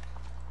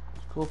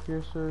 Skull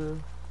piercer.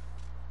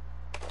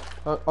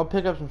 I'll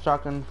pick up some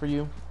shotgun for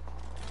you.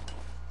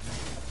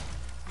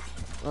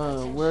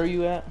 Where are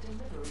you at?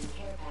 delivering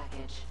care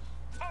package.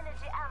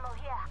 Energy ammo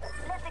here.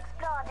 Let's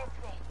explore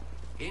this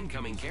way.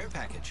 Incoming care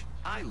package.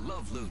 I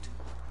love loot.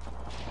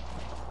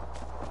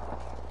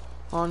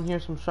 On here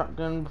some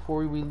shotgun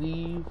before we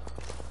leave.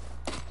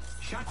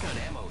 Shotgun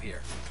ammo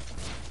here.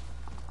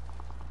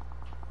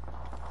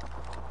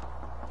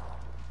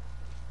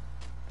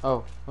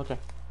 Oh, okay.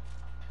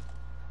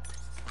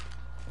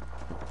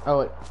 Oh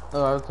wait.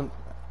 Oh, I was some.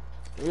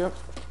 Yep.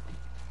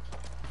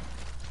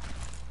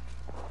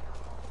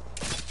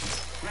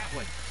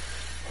 Grappling.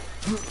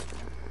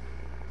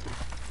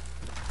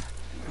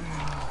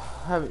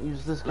 Haven't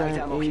used this guy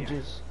Light ammo in here.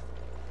 ages.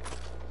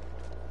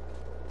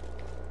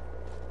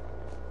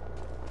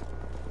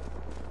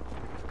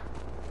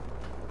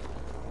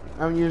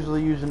 I'm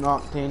usually using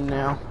Octane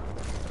now.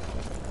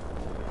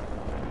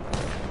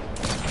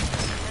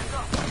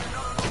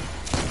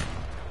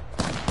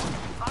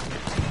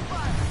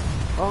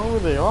 Oh,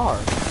 they are.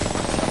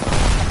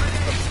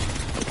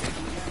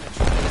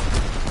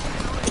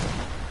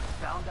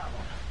 Down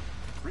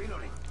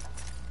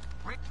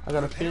I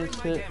got a Phoenix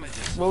hit.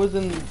 What was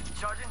in?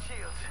 Charging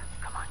shields.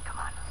 Come on, come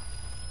on.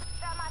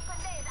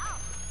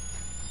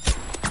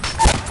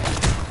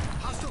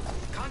 Hostile.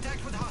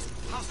 Contact with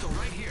hostile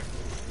right here.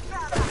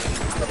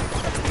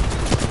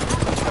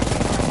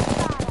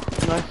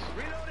 Nice.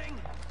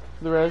 Reloading.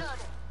 The res.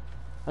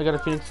 I got a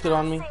Phoenix hit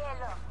on me.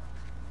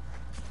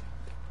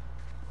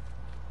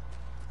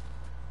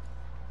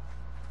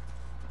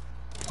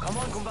 Come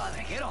on,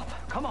 compadre. Get up.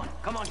 Come on,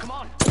 come on, come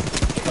on.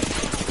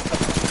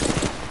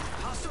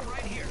 Hostile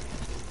right here.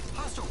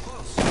 Hostile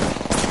close.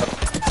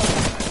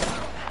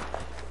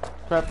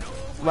 Crap.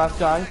 Last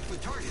guy.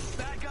 With target.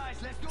 Bad guys,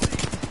 let's do this.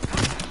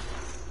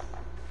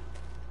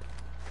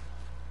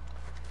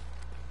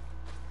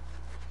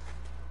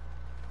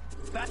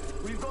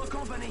 We've got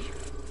company.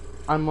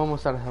 I'm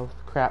almost out of health.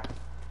 Crap.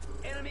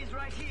 Enemies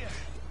right here.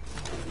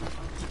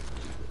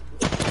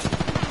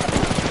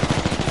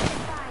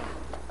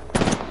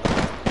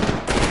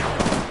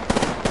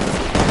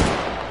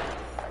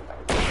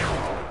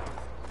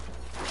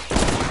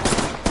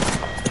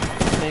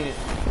 Dang it.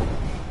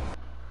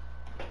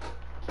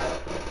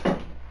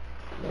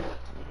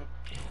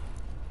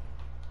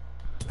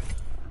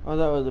 Oh,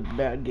 that was a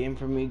bad game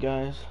for me,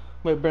 guys.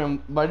 Wait,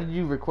 Bram, why did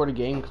you record a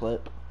game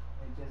clip? It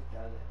just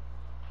does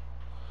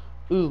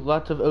it. Ooh,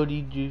 lots of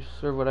OD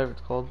juice, or whatever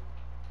it's called.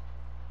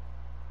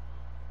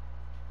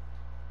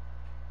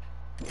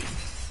 Do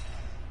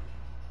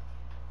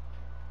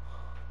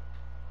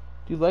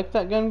you like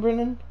that gun,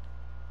 Brennan?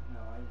 No,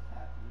 I just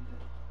have to use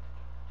it.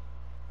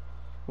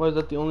 Why, is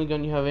that the only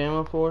gun you have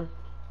ammo for?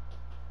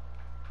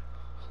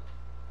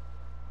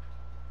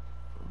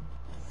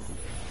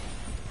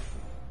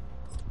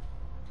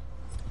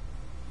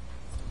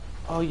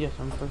 Oh yes,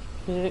 I'm first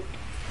pick.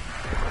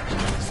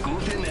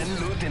 Scooting and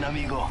looting,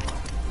 amigo.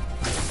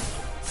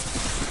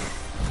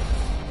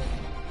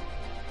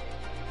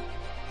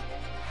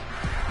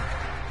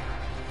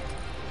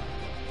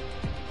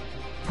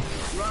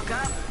 Rock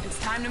up. It's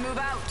time to move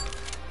out.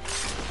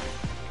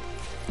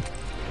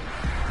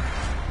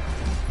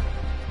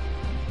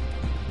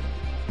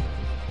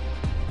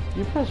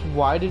 You press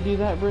Y to do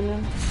that,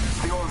 Brendan?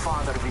 The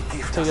All-Father will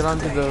gift To us get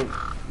onto today.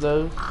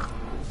 those?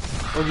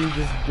 Or do you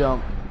just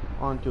jump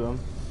onto them?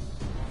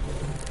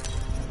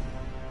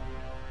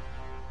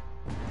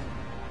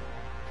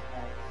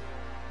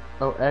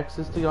 Oh, X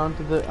is to get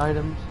onto the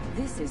items.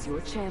 This is your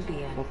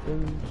champion.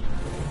 Open.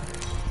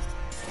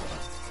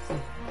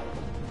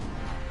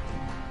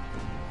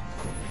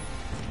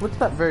 What's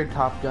that very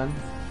top gun?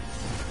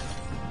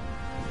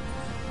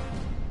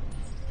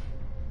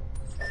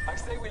 I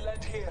say we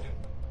land here.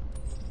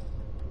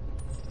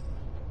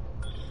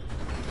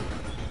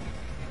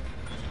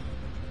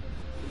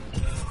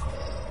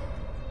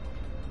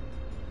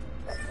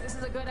 This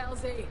is a good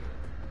LZ.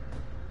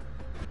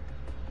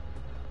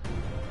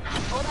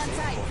 Hold on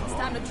tight. It's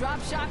time to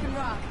drop, shock, and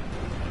rock.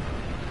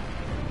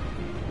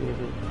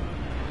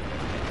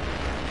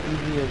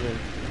 Easy as it.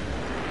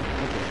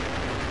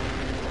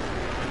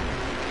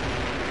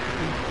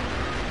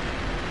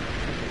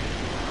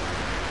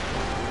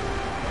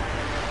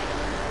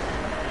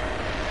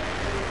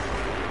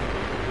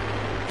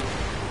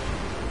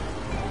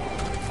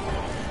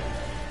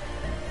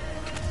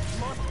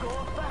 Must go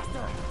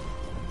faster.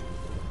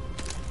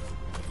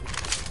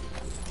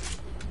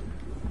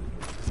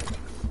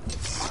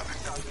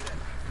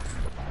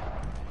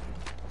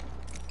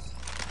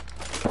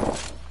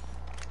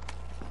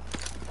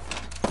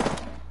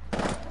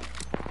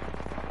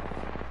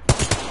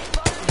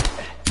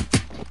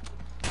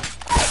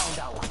 Found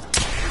that one.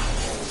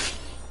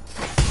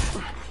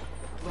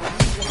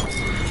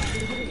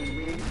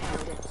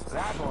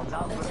 That one's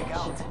out for the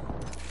count.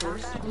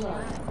 First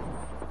blood.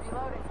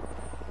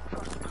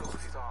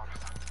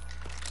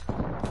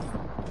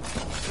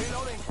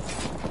 Reloading. Reloading.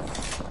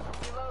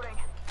 Reloading.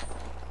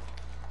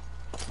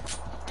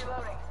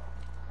 Reloading.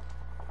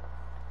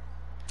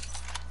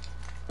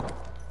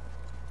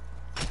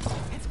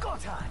 It's go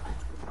time.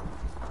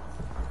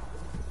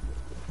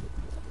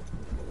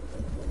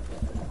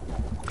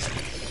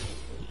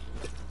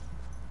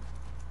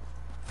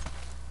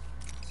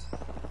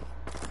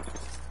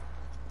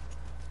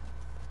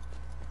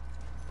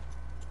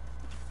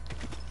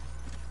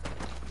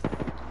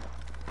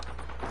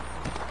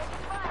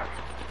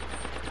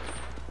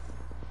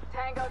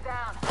 Tango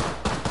down.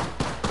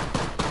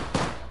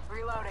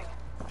 Reloading.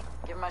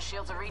 Give my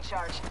shields a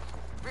recharge.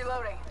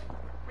 Reloading.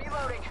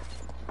 Reloading.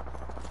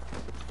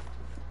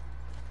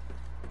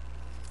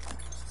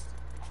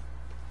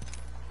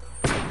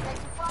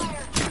 Taking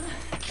fire.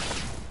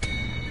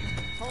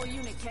 Whole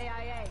unit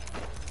KIA.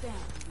 Damn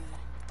good.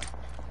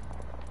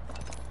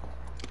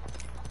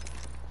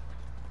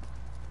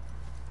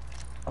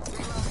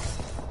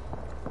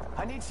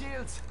 I need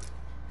shields.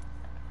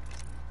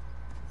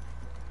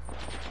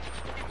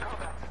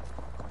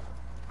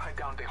 I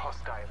downed a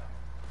hostile.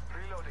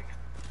 Reloading.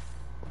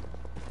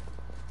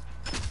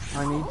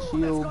 I need That's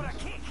shields. got a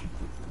kick.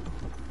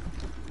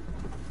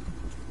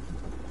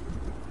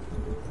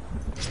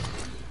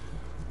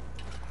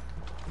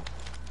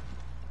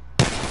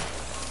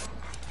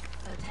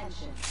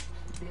 Attention.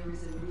 There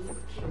is a new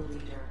kill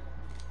leader.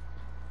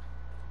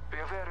 Be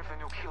aware of the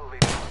new kill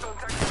leader.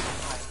 Don't act.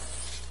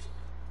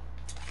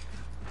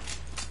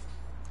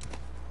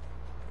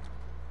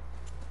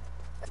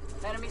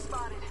 Enemy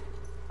spotted.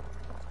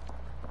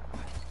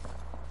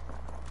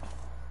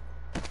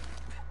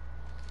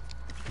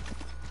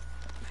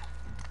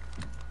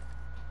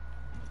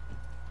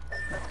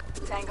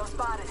 Tango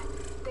spotted.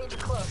 Danger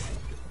close.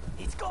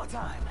 It's go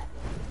time.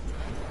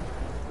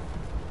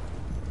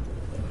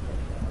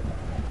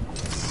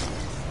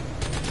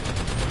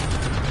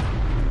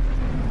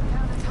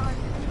 Found a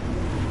target.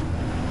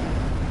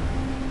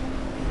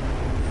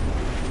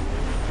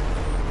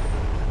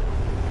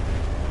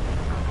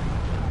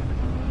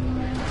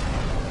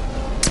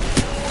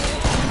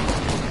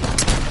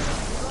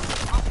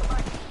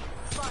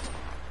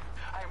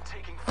 I am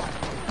taking fire.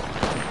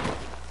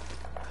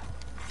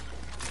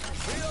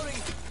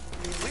 Reloading.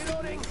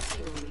 Reloading.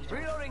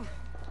 Reloading.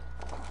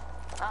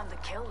 I'm the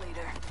kill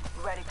leader.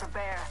 Ready for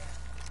bear.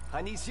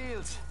 I need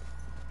shields.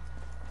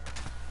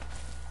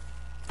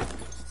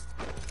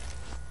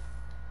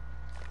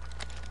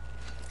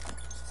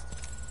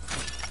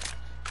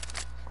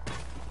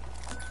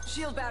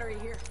 Shield battery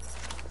here.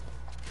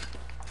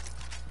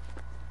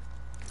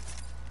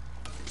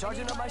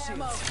 Charging up my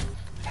Ammo. shields.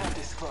 Half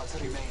the squads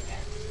remain.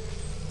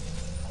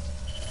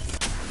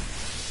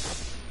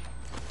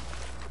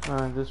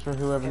 This for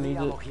whoever Heavy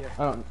needs ammo it. here.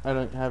 I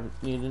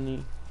don't need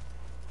any.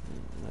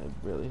 I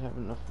barely have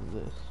enough of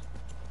this.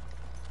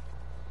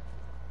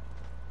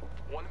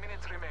 1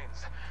 minute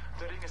remains.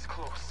 The ring is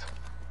close.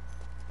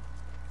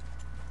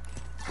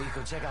 We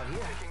could check out here.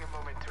 Taking a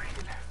moment to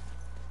heal.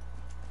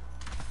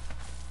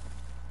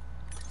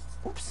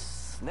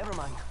 Oops, never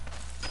mind.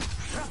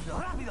 Rápido,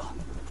 rápido.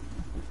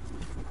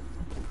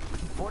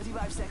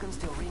 45 seconds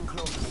till ring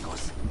close,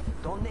 amigos.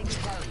 Don't make me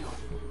carry you.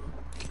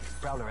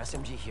 Prowler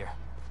SMG here.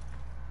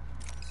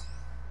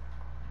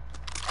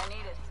 I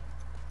need it.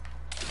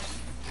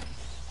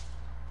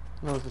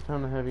 Oh, it's a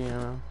ton of heavy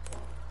ammo.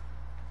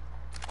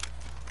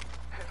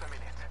 Half a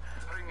minute.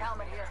 Ring is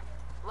Helmet here.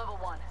 Level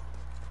 1.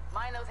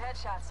 Mind those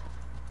headshots.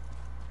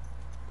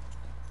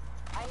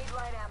 I need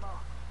light ammo.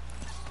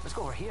 Let's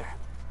go over here.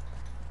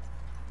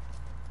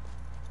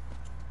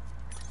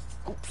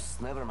 Oops,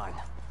 never mind.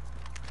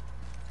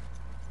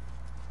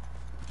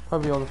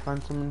 Probably able to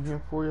find some in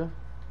here for you.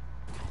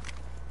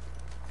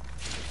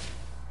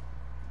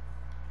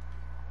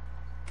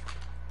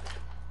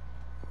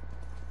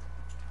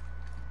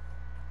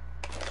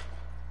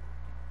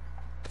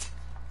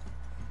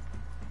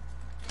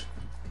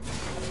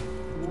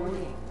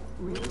 Warning.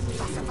 Ring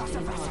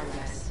in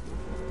progress.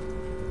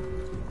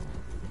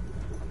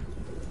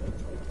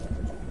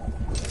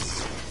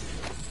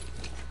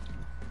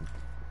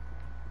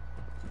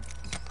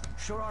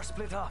 Sure are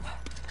split up.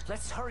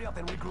 Let's hurry up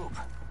and regroup.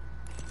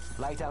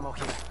 Light ammo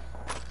here.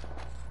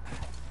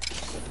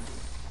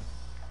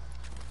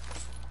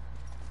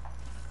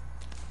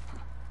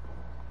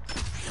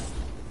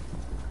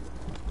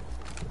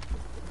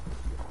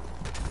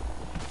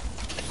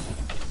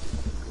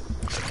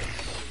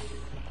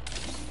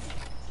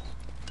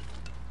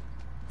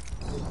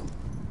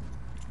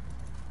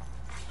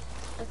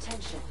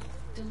 Attention.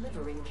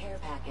 Delivering care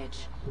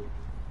package.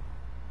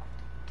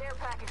 Care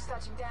package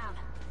touching down.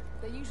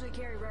 They usually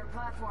carry rare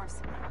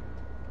platforms.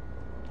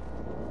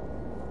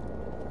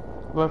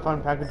 Go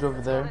find package over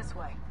Go there. this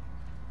way.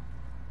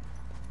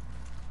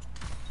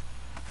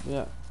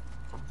 Yeah.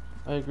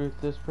 I agree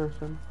with this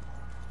person.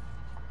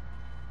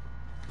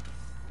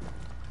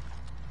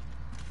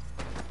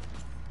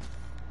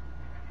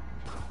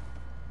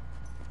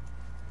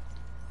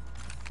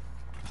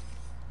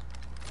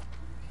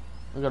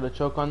 I got a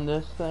choke on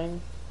this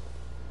thing.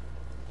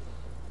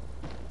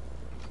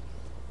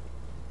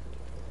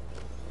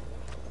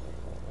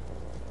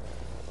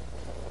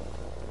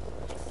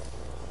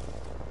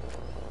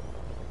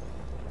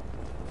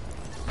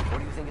 What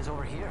do you think is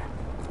over here?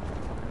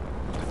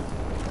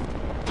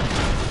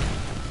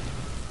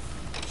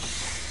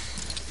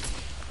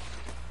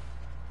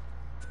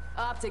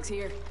 Optics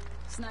here.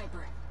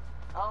 Sniper.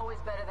 Always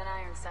better than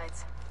iron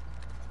sights.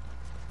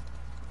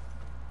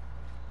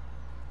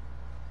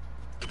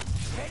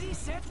 Ready,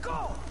 set,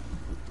 go!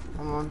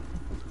 Come on.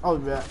 I'll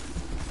be back.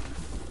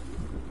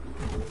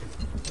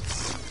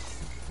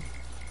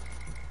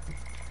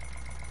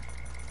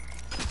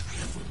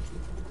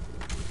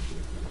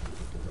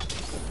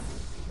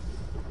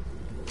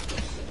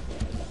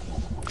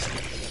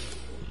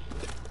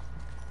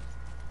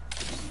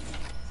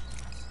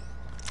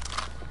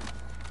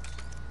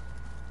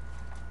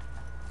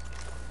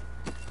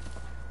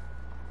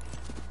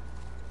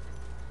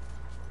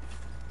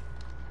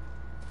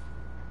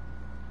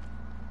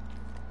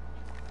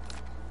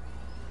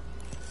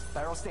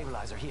 Barrel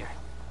stabilizer here.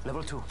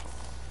 Level 2.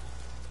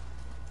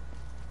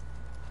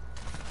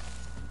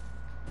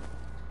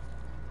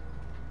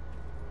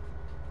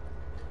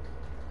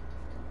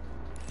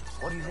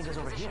 What do you think is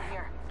over Position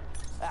here?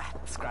 Ah,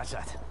 scratch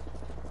that.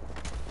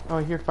 Oh,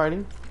 I hear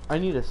fighting. I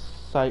need a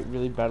sight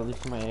really badly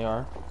for my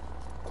AR.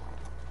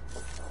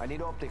 I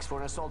need optics for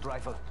an assault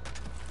rifle.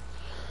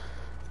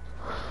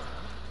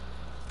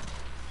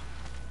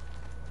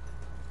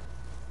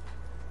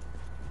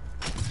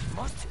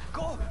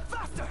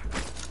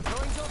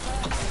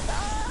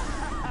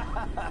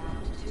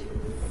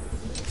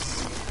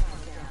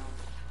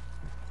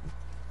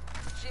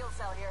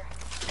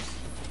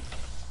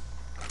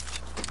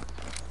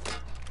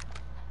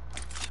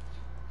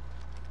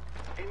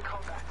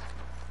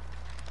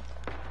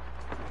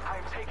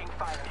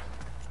 fire.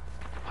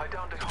 I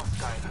downed a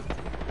hostile.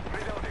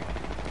 Reloading.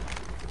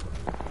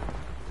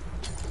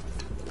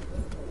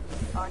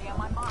 Already on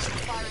my mark,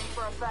 firing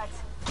for effect.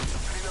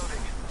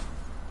 Reloading.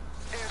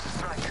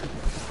 Airstrike.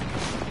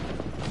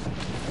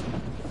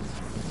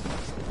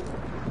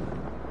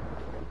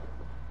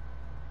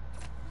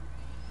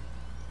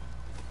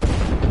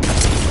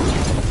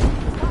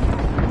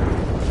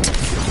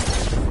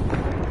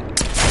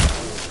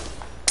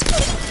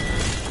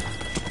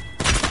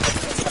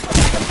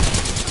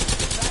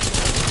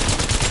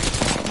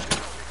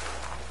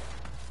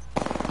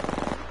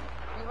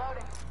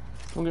 Reloading.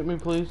 Don't get me,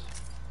 please.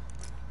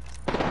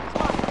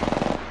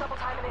 Double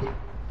timing it.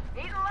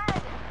 He's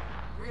lead.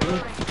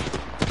 Reloading.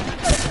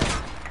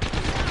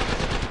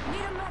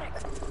 Need a medic.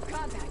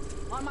 Contact.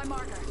 On my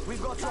marker.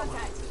 We've got trouble.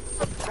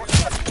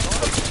 Contact.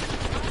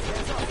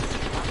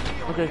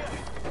 Okay.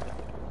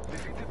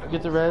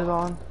 Get the res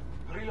on.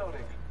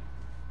 Reloading.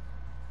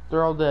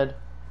 They're all dead.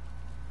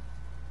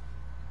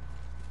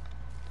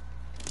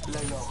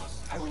 Lay low.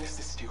 I will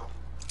assist you.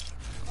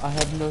 I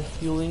have no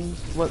healings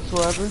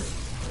whatsoever.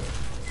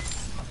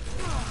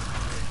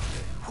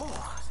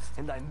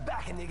 And I'm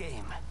back in the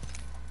game.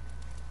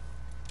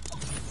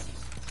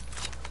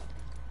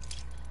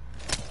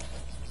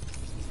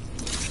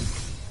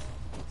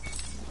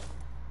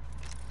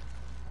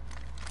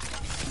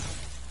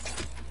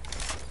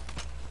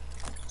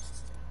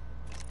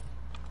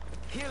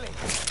 Healing.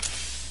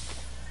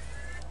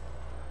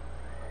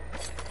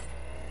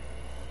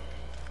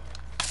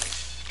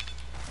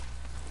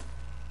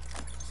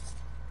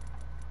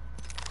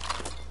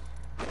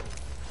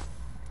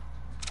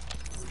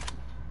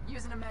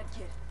 Using a med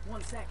kit.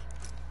 1 sec.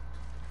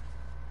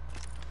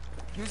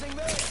 Using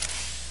me.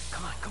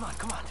 Come on, come on,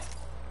 come on.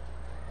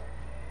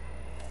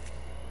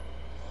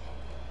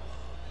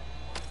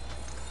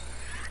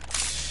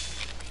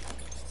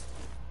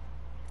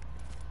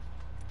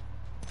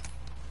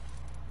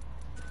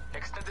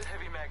 Extended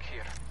heavy mag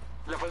here.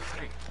 Level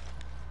 3.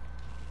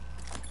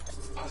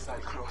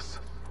 Hostile close.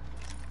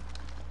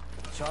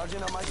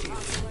 Charging on my shield.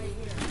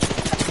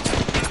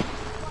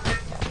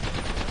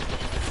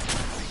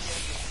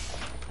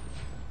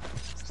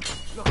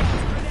 Look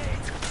out, grenade!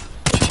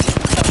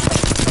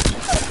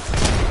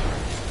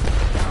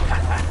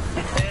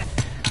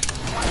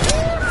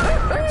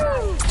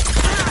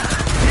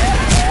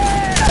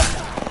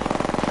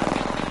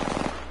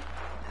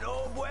 No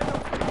bueno.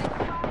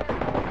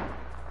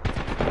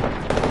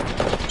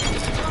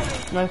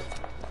 Nice.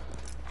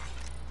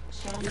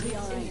 You'll be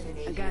alright.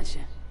 I gotcha.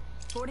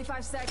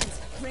 45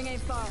 seconds. Ring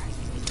ain't far.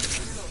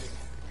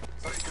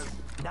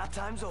 Nap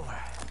time's over.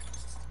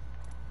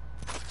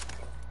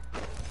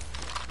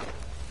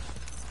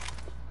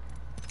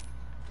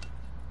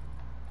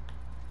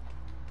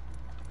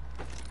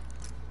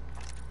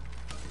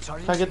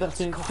 Can I get that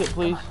Phoenix kit,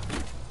 please?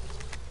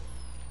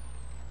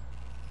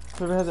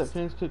 Whoever has that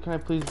Phoenix kit, can I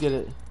please get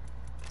it?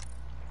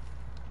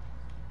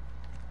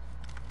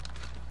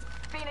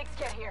 Phoenix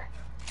kit here.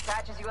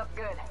 Patches you up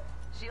good.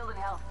 Shield and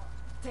health.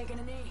 Taking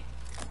a knee.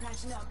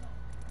 Patching up.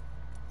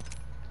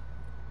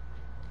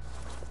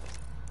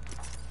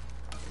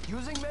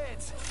 Using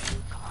meds.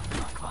 Come on,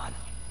 come on, come on.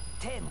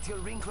 10 till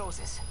ring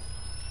closes.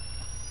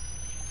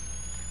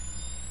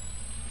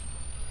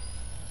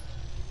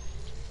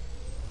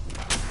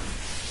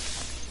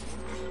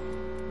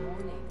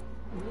 Warning.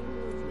 Ring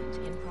movement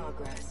in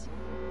progress.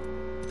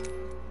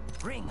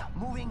 Ring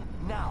moving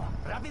now.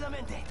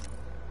 Rápidamente.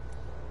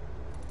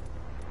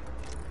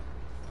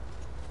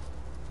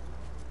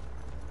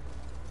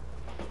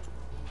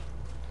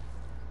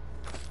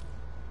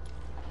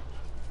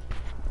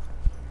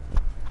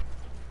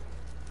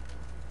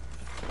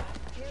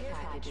 Care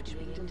package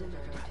being delivered.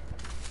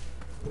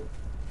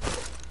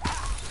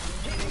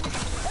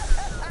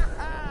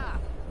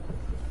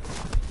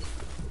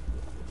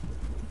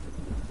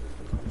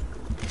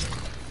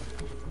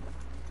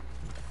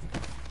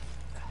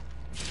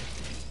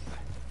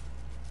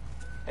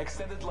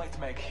 Extended light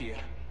mag here.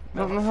 I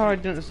don't know how I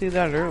didn't see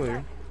that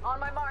earlier. On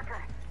my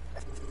marker.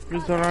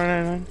 Is that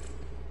R99?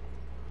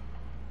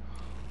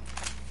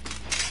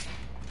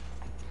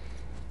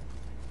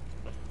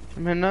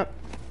 I'm heading up.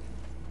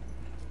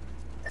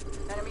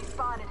 Enemy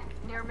spotted.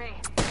 Near me.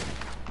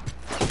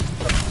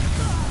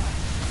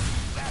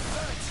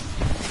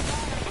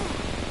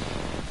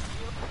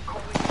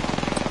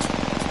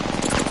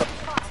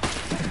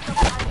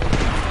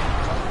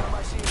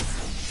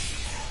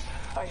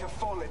 I have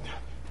fallen.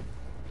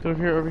 Get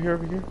over here, over here,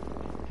 over here.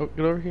 Oh,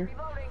 get over here.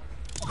 Reloading.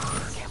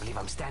 Can't believe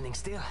I'm standing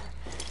still.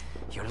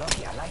 You're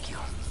lucky I like you.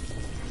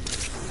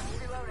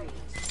 Reloading.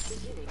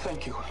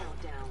 Thank you.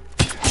 Countdown.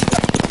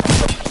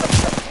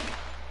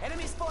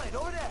 Enemy spotted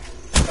over there.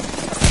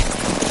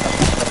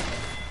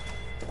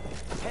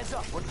 Heads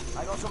up.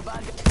 I got some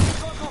bad guys.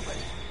 Got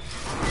company.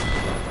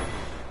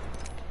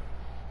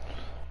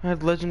 I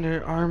had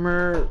legendary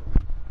armor.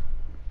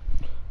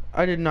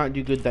 I did not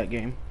do good that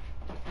game.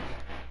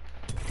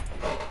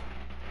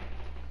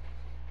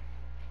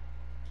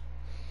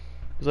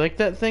 You like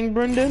that thing,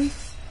 Brendan?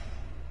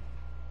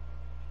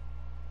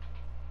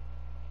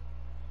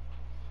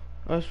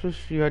 I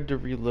wish you had to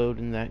reload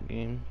in that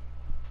game.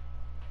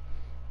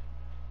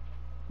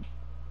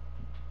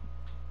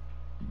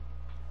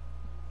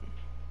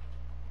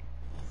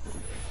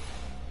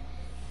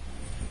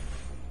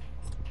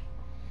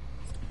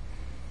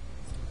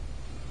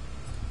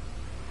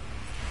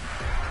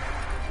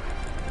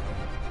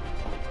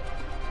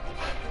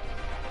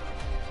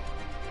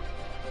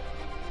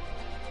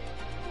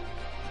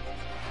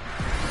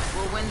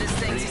 We'll win this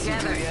thing Racing to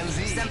together. the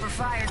MZ. Semper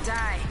Fi or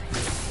die.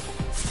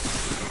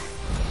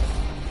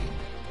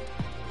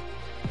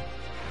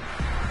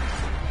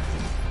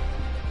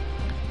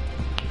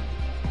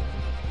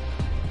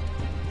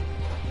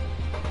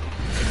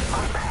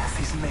 Our path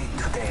is made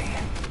today.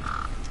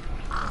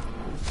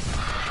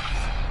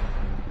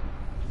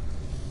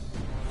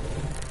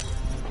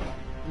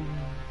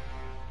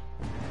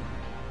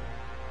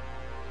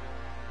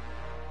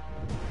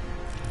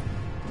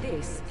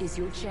 This is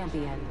your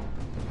champion.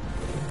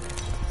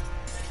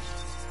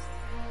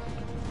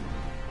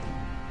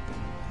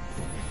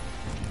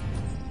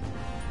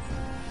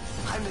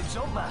 I'm the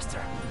jump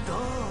master.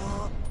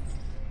 Duh.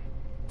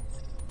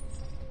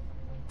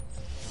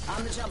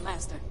 I'm the jump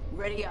master.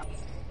 Ready up.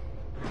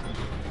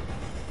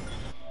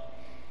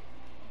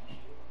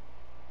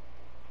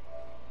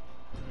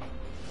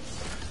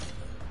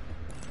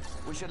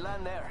 We should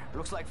land there.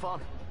 Looks like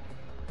fun.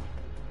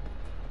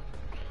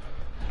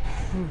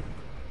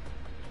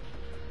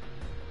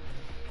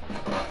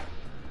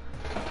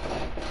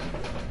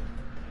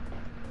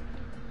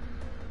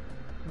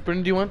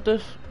 Brennan, do you want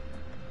this?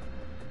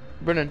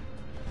 Brennan.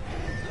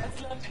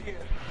 Let's land here.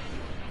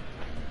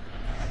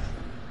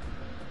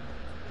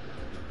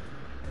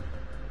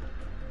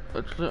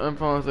 I'm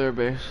fine with their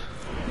base.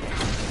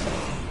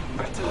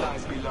 Better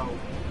lies below.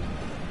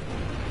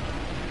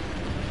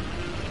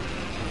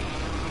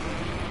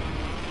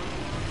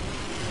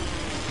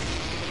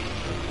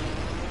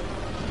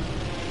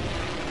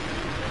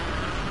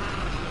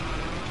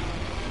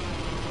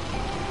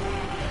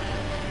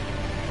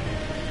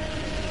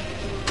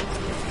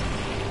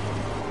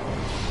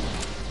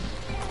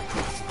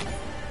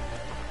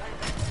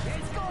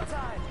 It's go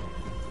time!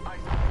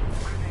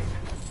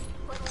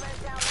 Put the lead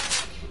down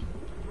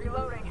there.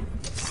 Reloading.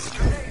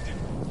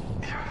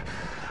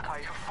 I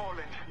have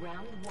fallen.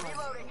 Round one.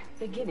 Reloading.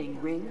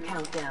 Beginning ring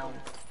countdown.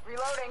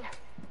 Reloading.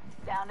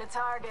 Down to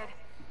target.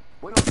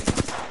 We don't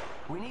think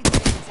we need to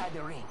get inside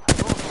the ring.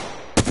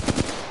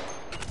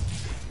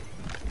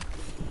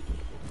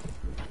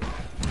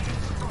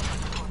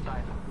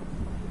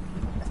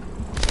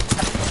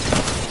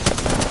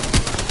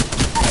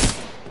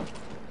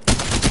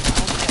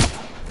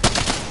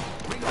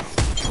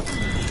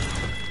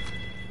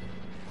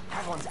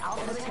 Everyone's out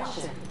of the couch.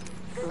 Attention.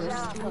 Good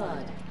job. First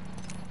blood.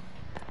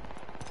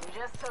 We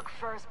just took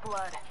first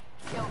blood.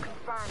 Kill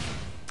confirmed.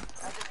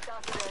 I just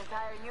got to the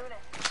entire unit.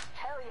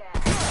 Hell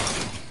yeah.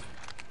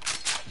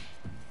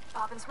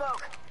 Pop and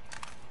smoke.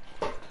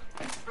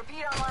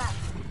 Repeat on last.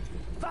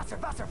 Faster,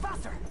 faster,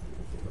 faster!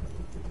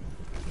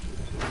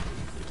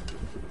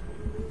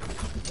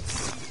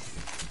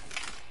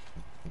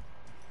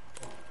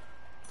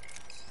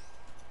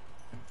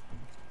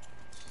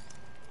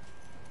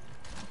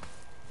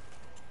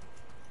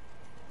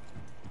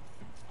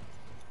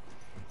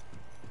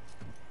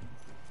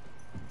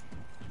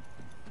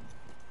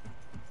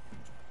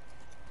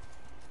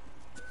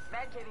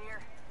 Medkit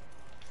here.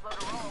 Slow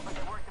to roll, but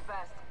they work the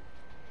best.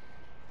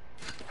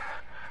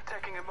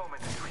 Taking a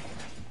moment to breathe.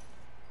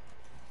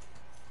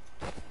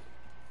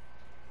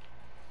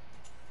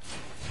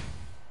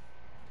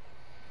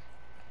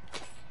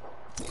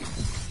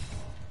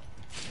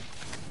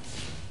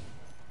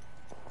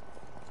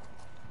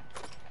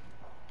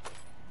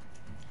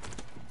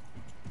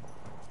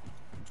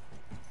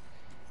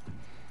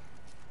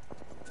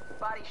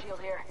 Body shield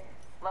here.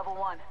 Level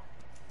 1.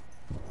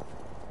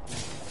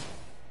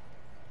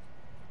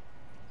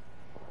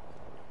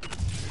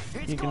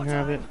 You can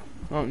have it.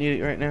 I don't need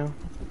it right now.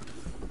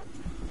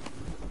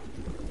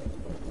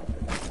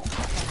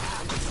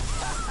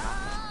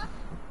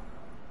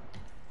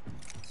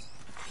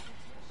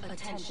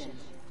 Attention.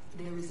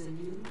 There is a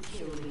new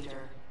kill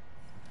leader.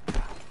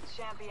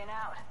 Champion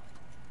out.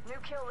 New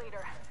kill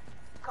leader.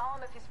 Call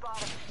him if you spot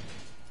him.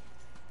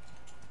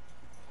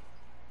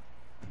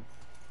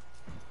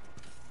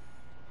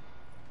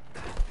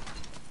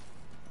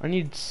 I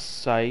need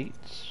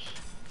sights.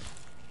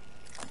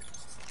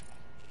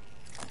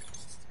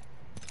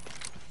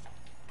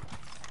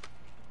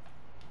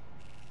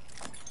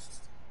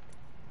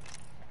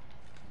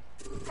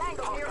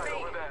 Tango near Hostile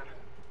me. over there.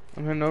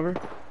 I'm heading over.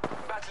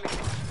 Battling.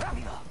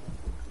 Rápido!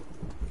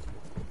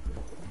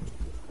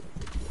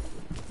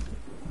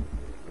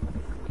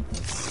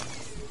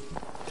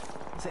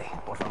 Sí,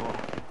 por favor.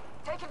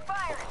 Taking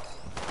fire.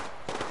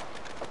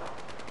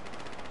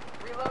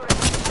 Reloading.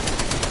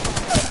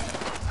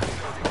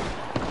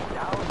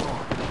 Down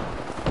more.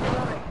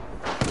 Reloading.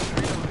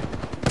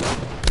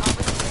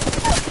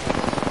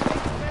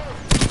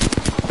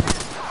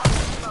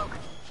 Smoke.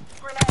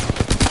 Grenade.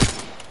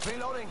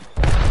 Reloading.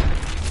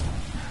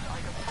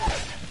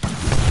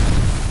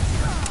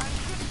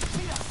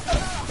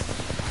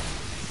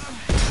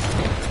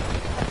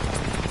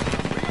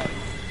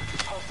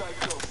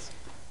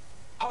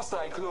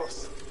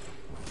 close.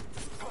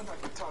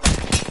 Contact with target.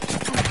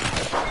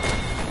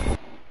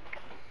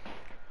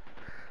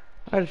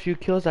 I had a few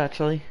kills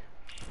actually.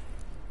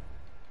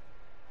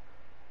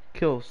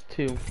 Kills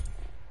too.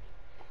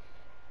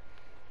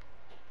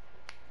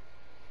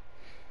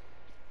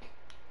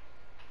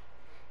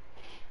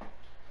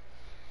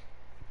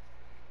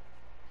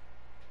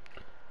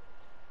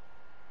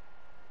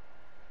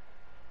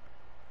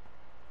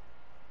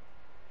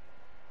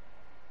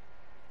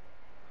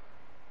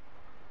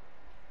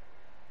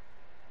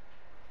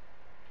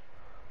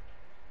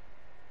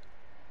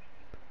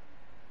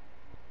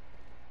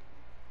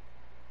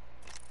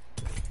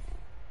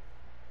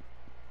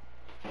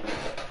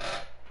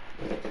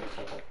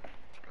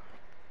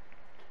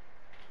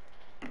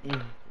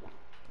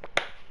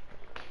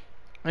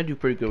 I do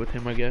pretty good with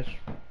him, I guess.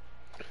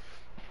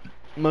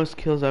 Most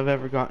kills I've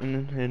ever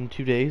gotten in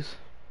 2 days.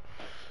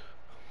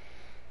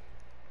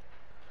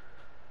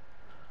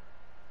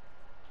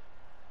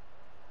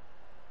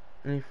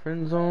 Any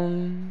friend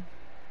zone?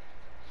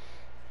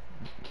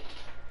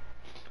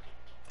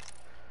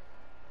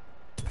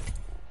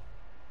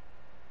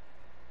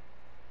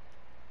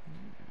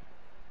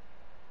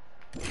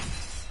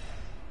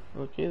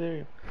 Okay, there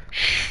you go.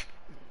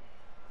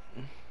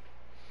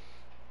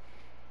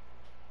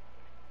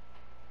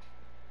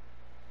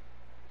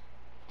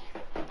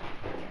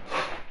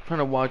 Trying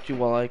to watch you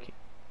while I can.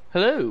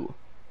 Hello.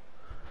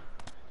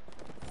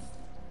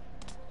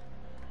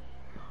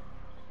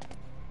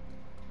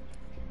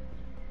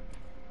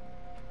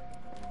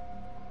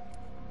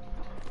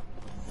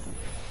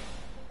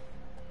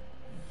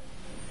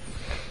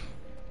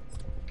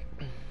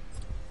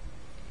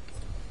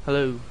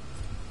 Hello.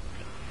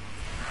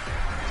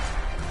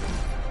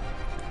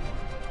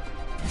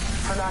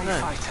 Fly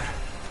fighter.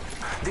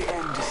 The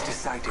end is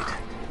decided.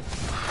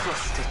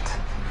 Trust it.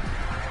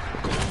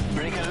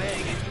 Break a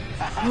leg.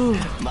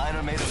 Mine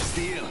are made of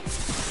steel.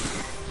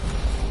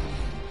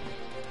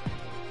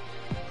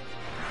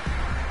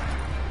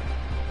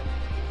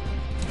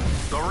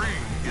 The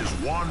ring is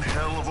one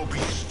hell of a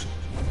beast.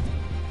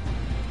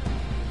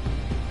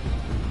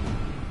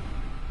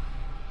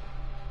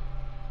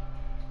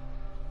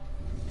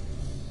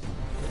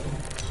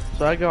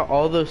 So I got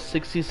all those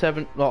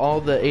 67, all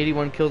the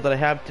 81 kills that I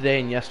have today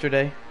and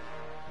yesterday.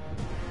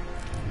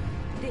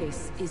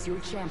 This is your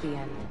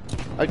champion.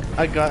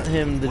 I got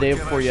him the day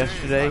before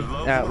yesterday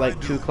at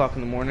like 2 o'clock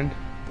in the morning.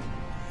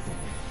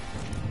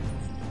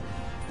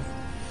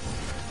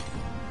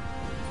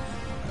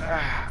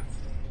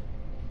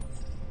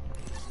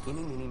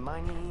 Eeny, meeny,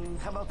 miny.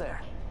 How about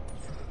there?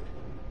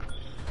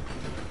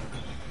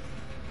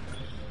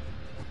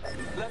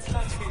 Let's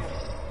land here.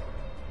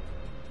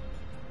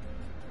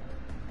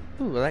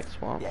 Ooh, I like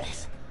swamps.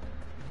 Yes.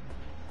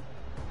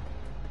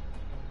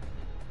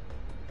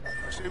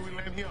 I say we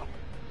land here.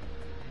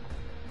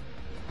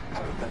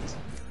 Perfect.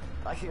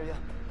 I hear ya.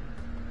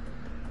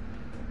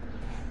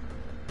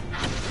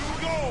 Here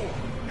we go!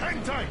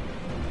 Hang tight!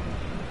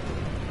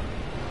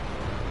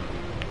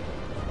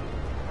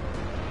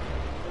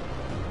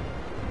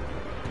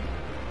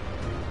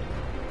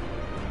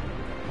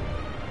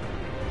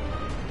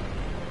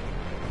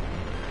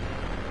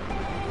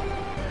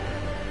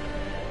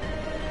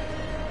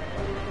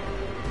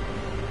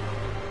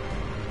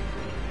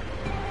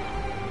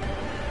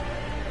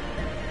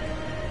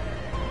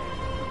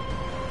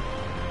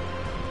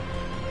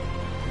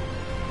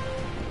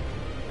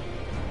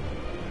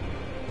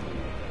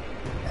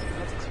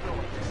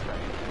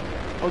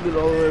 I'll get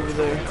all the way over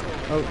there.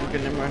 Oh, okay,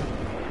 never mind.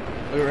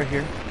 Look right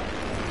here.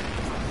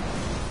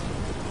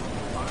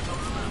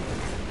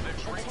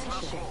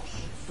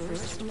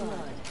 First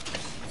blood.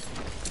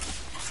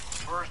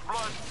 First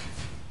blood.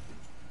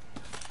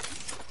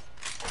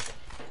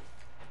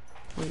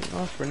 Wait,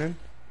 off, Brennan.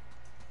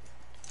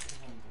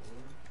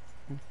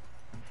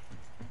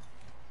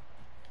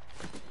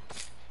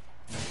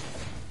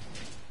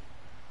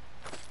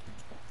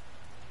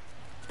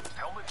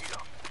 Helmet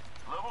here.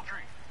 Level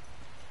 3.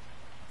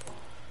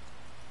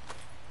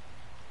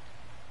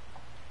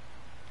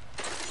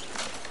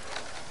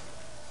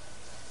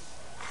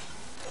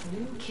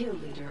 New kill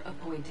leader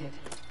appointed.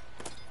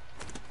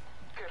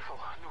 Careful,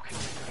 no kill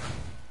leader.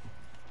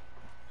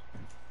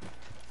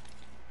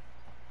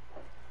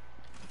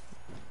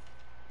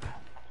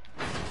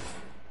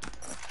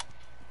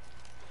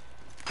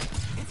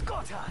 It's go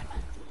time.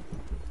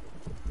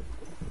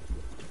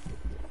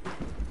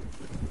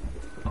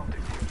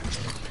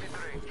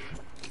 Mid-range.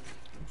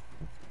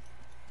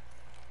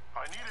 I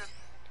need it.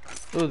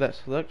 Oh, that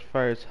select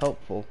fire is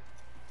helpful.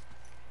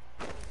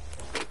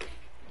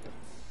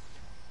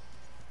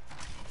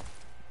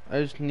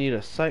 I just need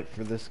a sight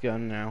for this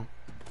gun now.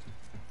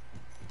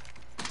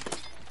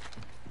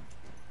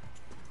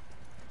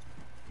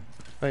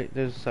 Wait,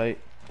 there's a sight.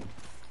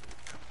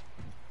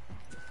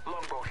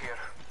 Longbow here.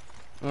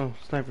 Oh,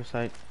 sniper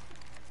sight.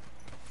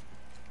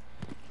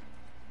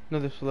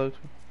 Another float.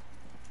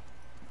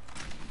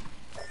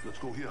 Let's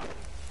go here.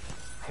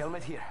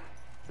 Helmet here.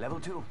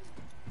 Level 2.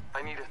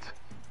 I need it.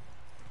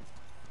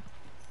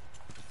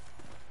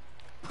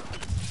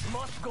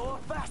 must go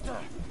faster.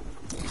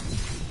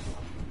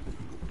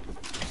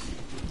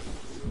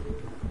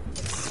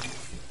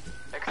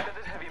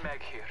 Extended heavy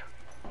mag here.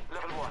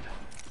 Level 1.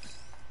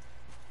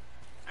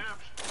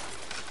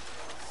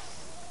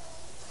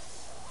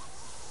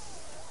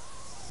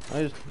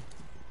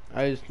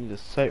 I just need a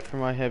sight for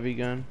my heavy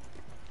gun.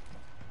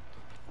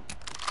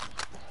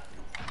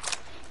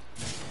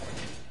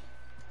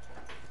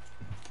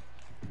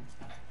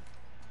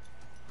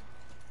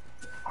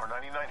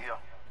 R99 here.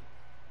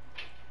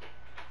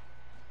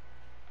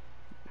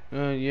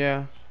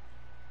 Yeah.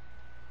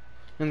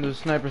 And there's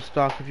sniper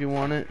stock if you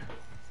want it.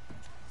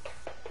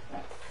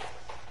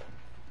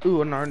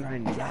 Ooh, an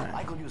R99. Yeah,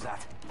 I could use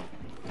that.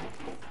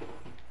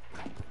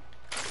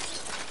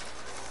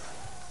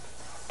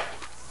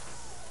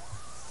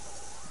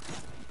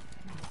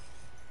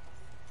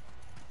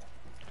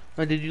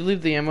 Did you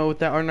leave the ammo with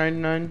that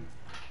R99?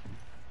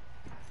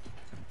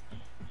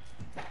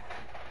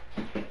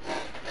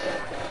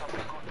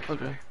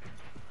 Okay.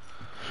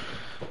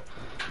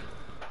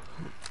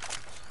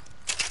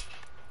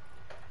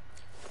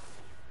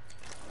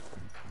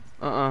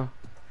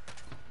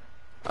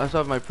 I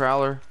still have my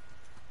Prowler.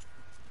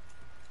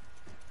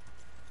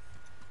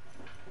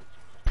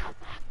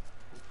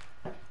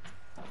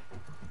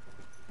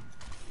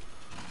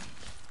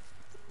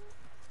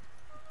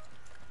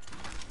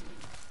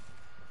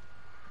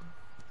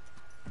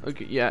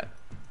 Okay, yeah.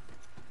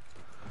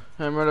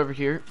 I'm right over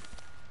here.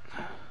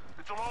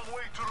 It's a long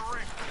way to the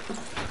ring.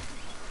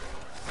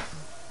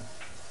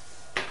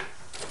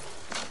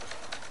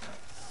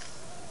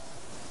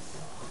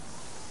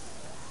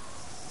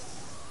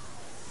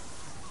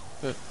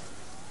 Good.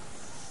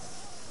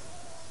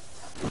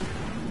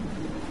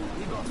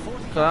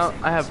 So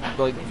I have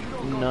like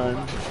none.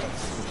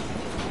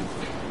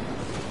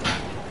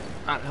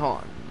 Hold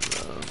on.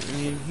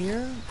 Any in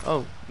here?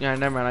 Oh, yeah,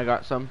 never mind. I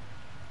got some.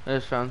 I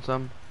just found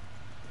some.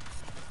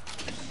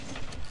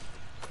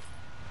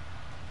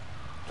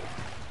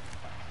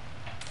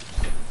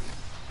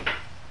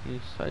 Any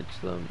sights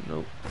though?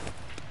 Nope.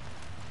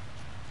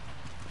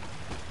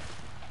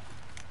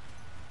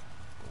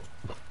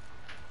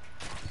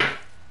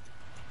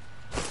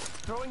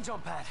 Throwing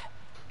jump pad.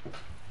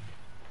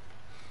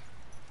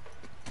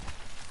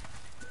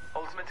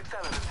 Ultimate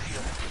accelerant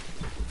here.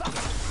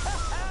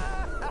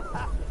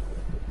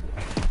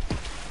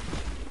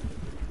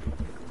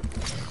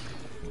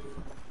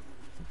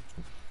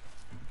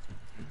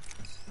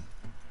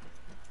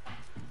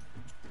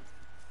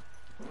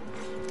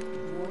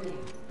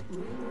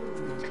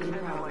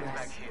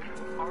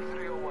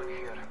 R301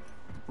 here.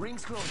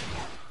 Ring's closing.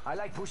 I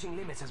like pushing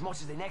limits as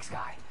much as the next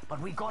guy, but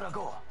we gotta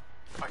go.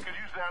 I could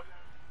use that.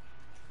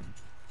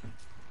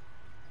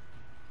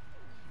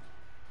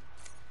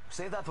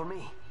 Save that for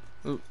me.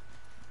 Ooh.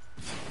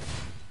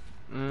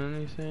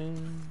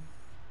 Anything?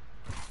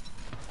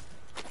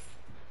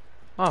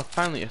 Oh,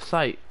 finally a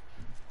sight.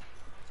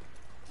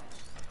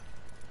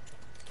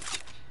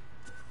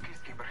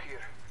 Peacekeeper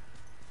here.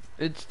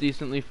 It's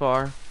decently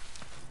far.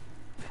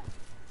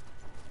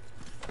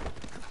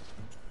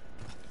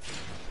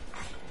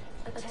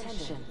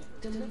 Attention,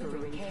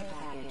 delivering care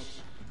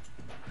package.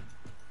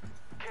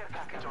 Care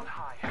package on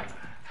high.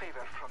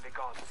 Favor from the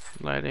gods.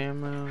 Light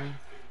ammo.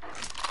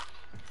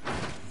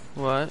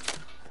 What?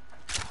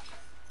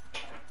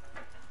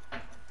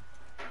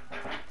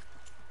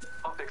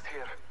 Optics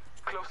here.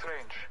 Close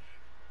range.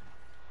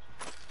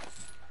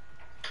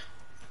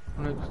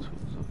 Next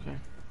tools, okay.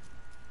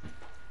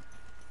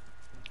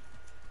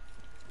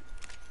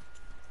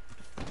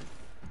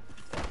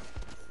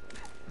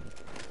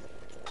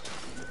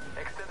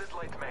 Extended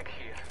light mag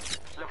here.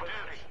 Level 3.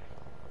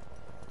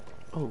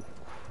 Oh,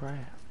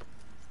 crap.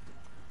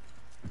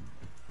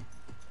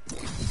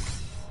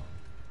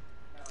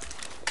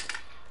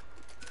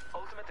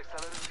 Ultimate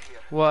accelerant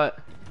here. What?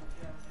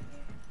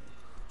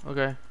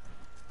 Okay.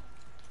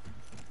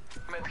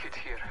 Medkit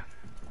here.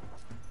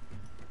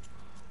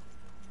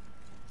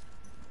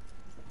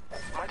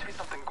 Might be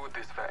something good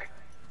this way.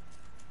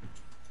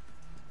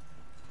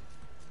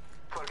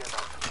 Forget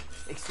that.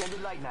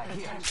 Extended light mag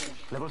here. Attention.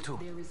 Level 2.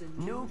 There is a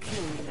New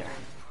kill leader.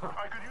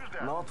 I could use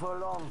that. Not for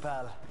long,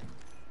 pal.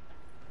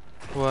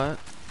 What?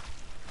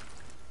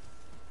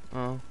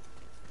 Oh.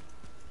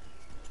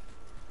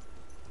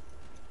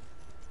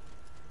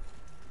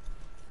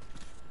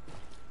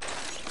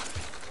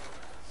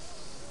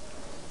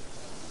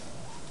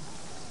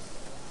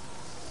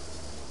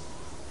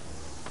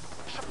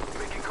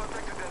 Making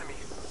contact with enemy.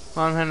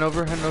 On, head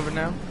over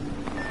now.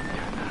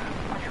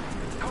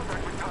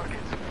 Contact with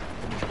target.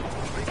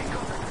 Making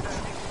contact with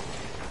enemy.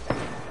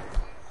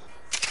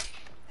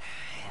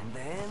 And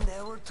then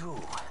there were 2.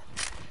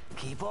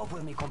 Keep up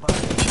with me, compadre.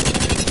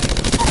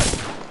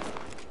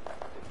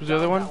 Who's the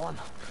other one? That one.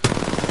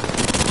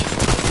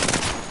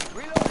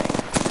 Reloading.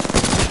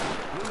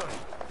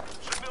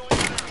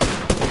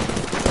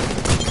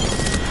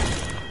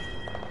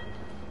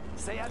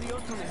 Say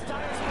adios to this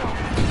dire squad.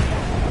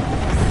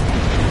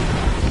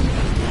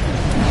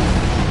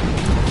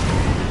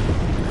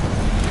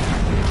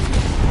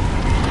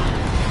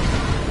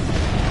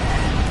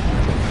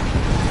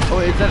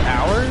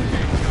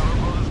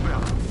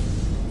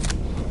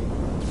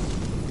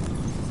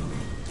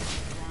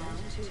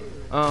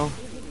 Oh.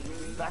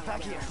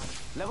 Backpack here.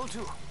 Level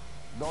 2.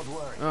 Don't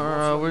worry.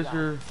 Where's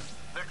your...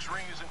 Next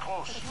ring isn't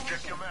close.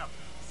 Check your map.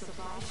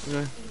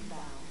 Okay.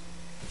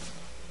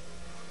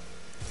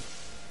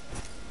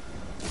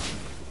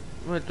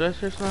 Wait, do I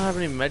seriously not have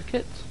any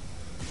medkits?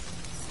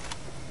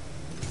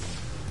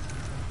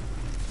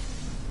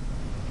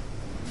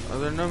 Are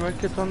there no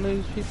medkits on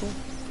these people?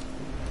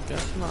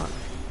 Guess not.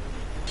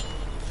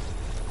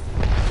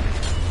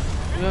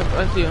 Yep,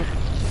 I see him.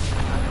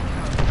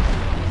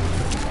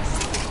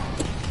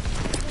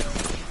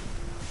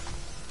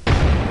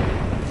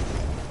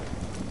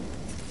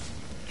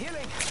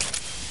 Healing!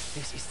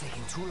 This is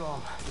taking too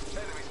long.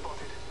 Enemy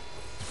spotted.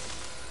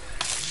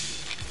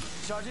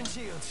 Charging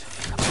shields.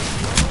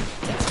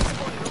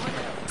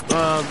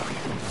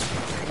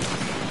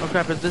 Oh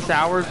crap, is this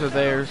ours or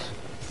theirs?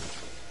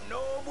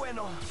 No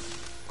bueno.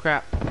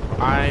 Crap,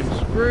 I'm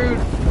screwed.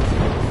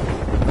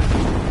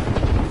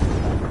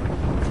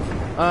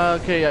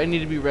 Okay, I need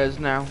to be res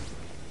now.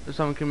 If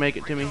someone can make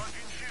it to me.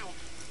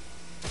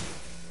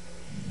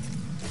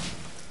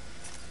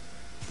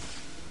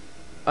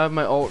 I have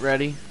my ult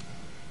ready.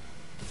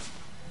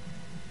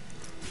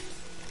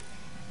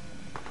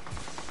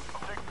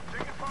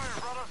 Taking fire,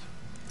 brothers.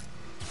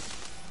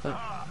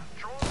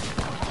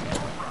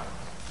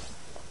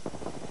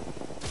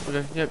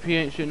 Okay, yep, he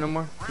ain't shooting no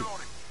more.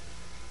 Reloading.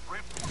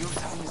 Your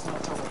time is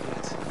not over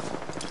yet.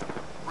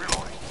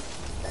 Reloading.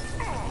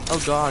 Oh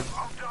god.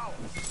 I'm down.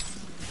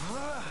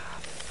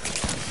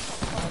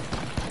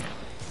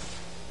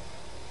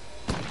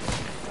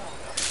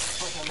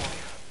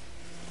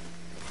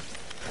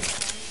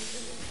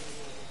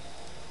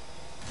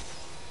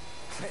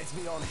 Let's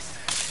be honest.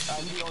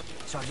 I'm the only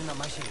charging on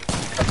my shield.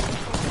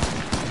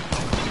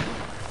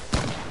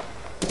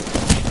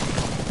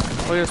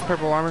 Oh, yes,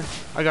 purple armor.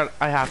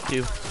 I have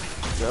to.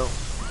 Go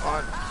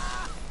on.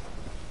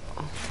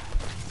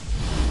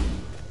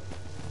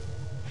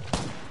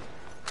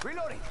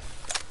 Reloading.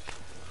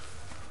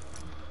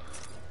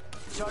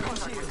 Charging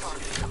shield.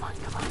 Come on.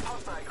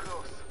 Hostile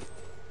close.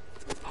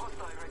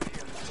 Hostile right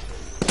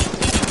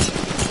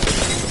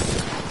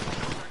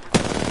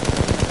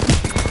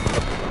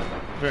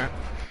here. Yeah.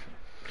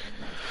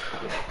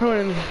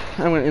 I'm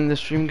gonna end the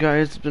stream,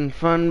 guys. It's been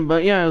fun,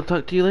 but yeah, I'll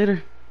talk to you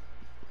later.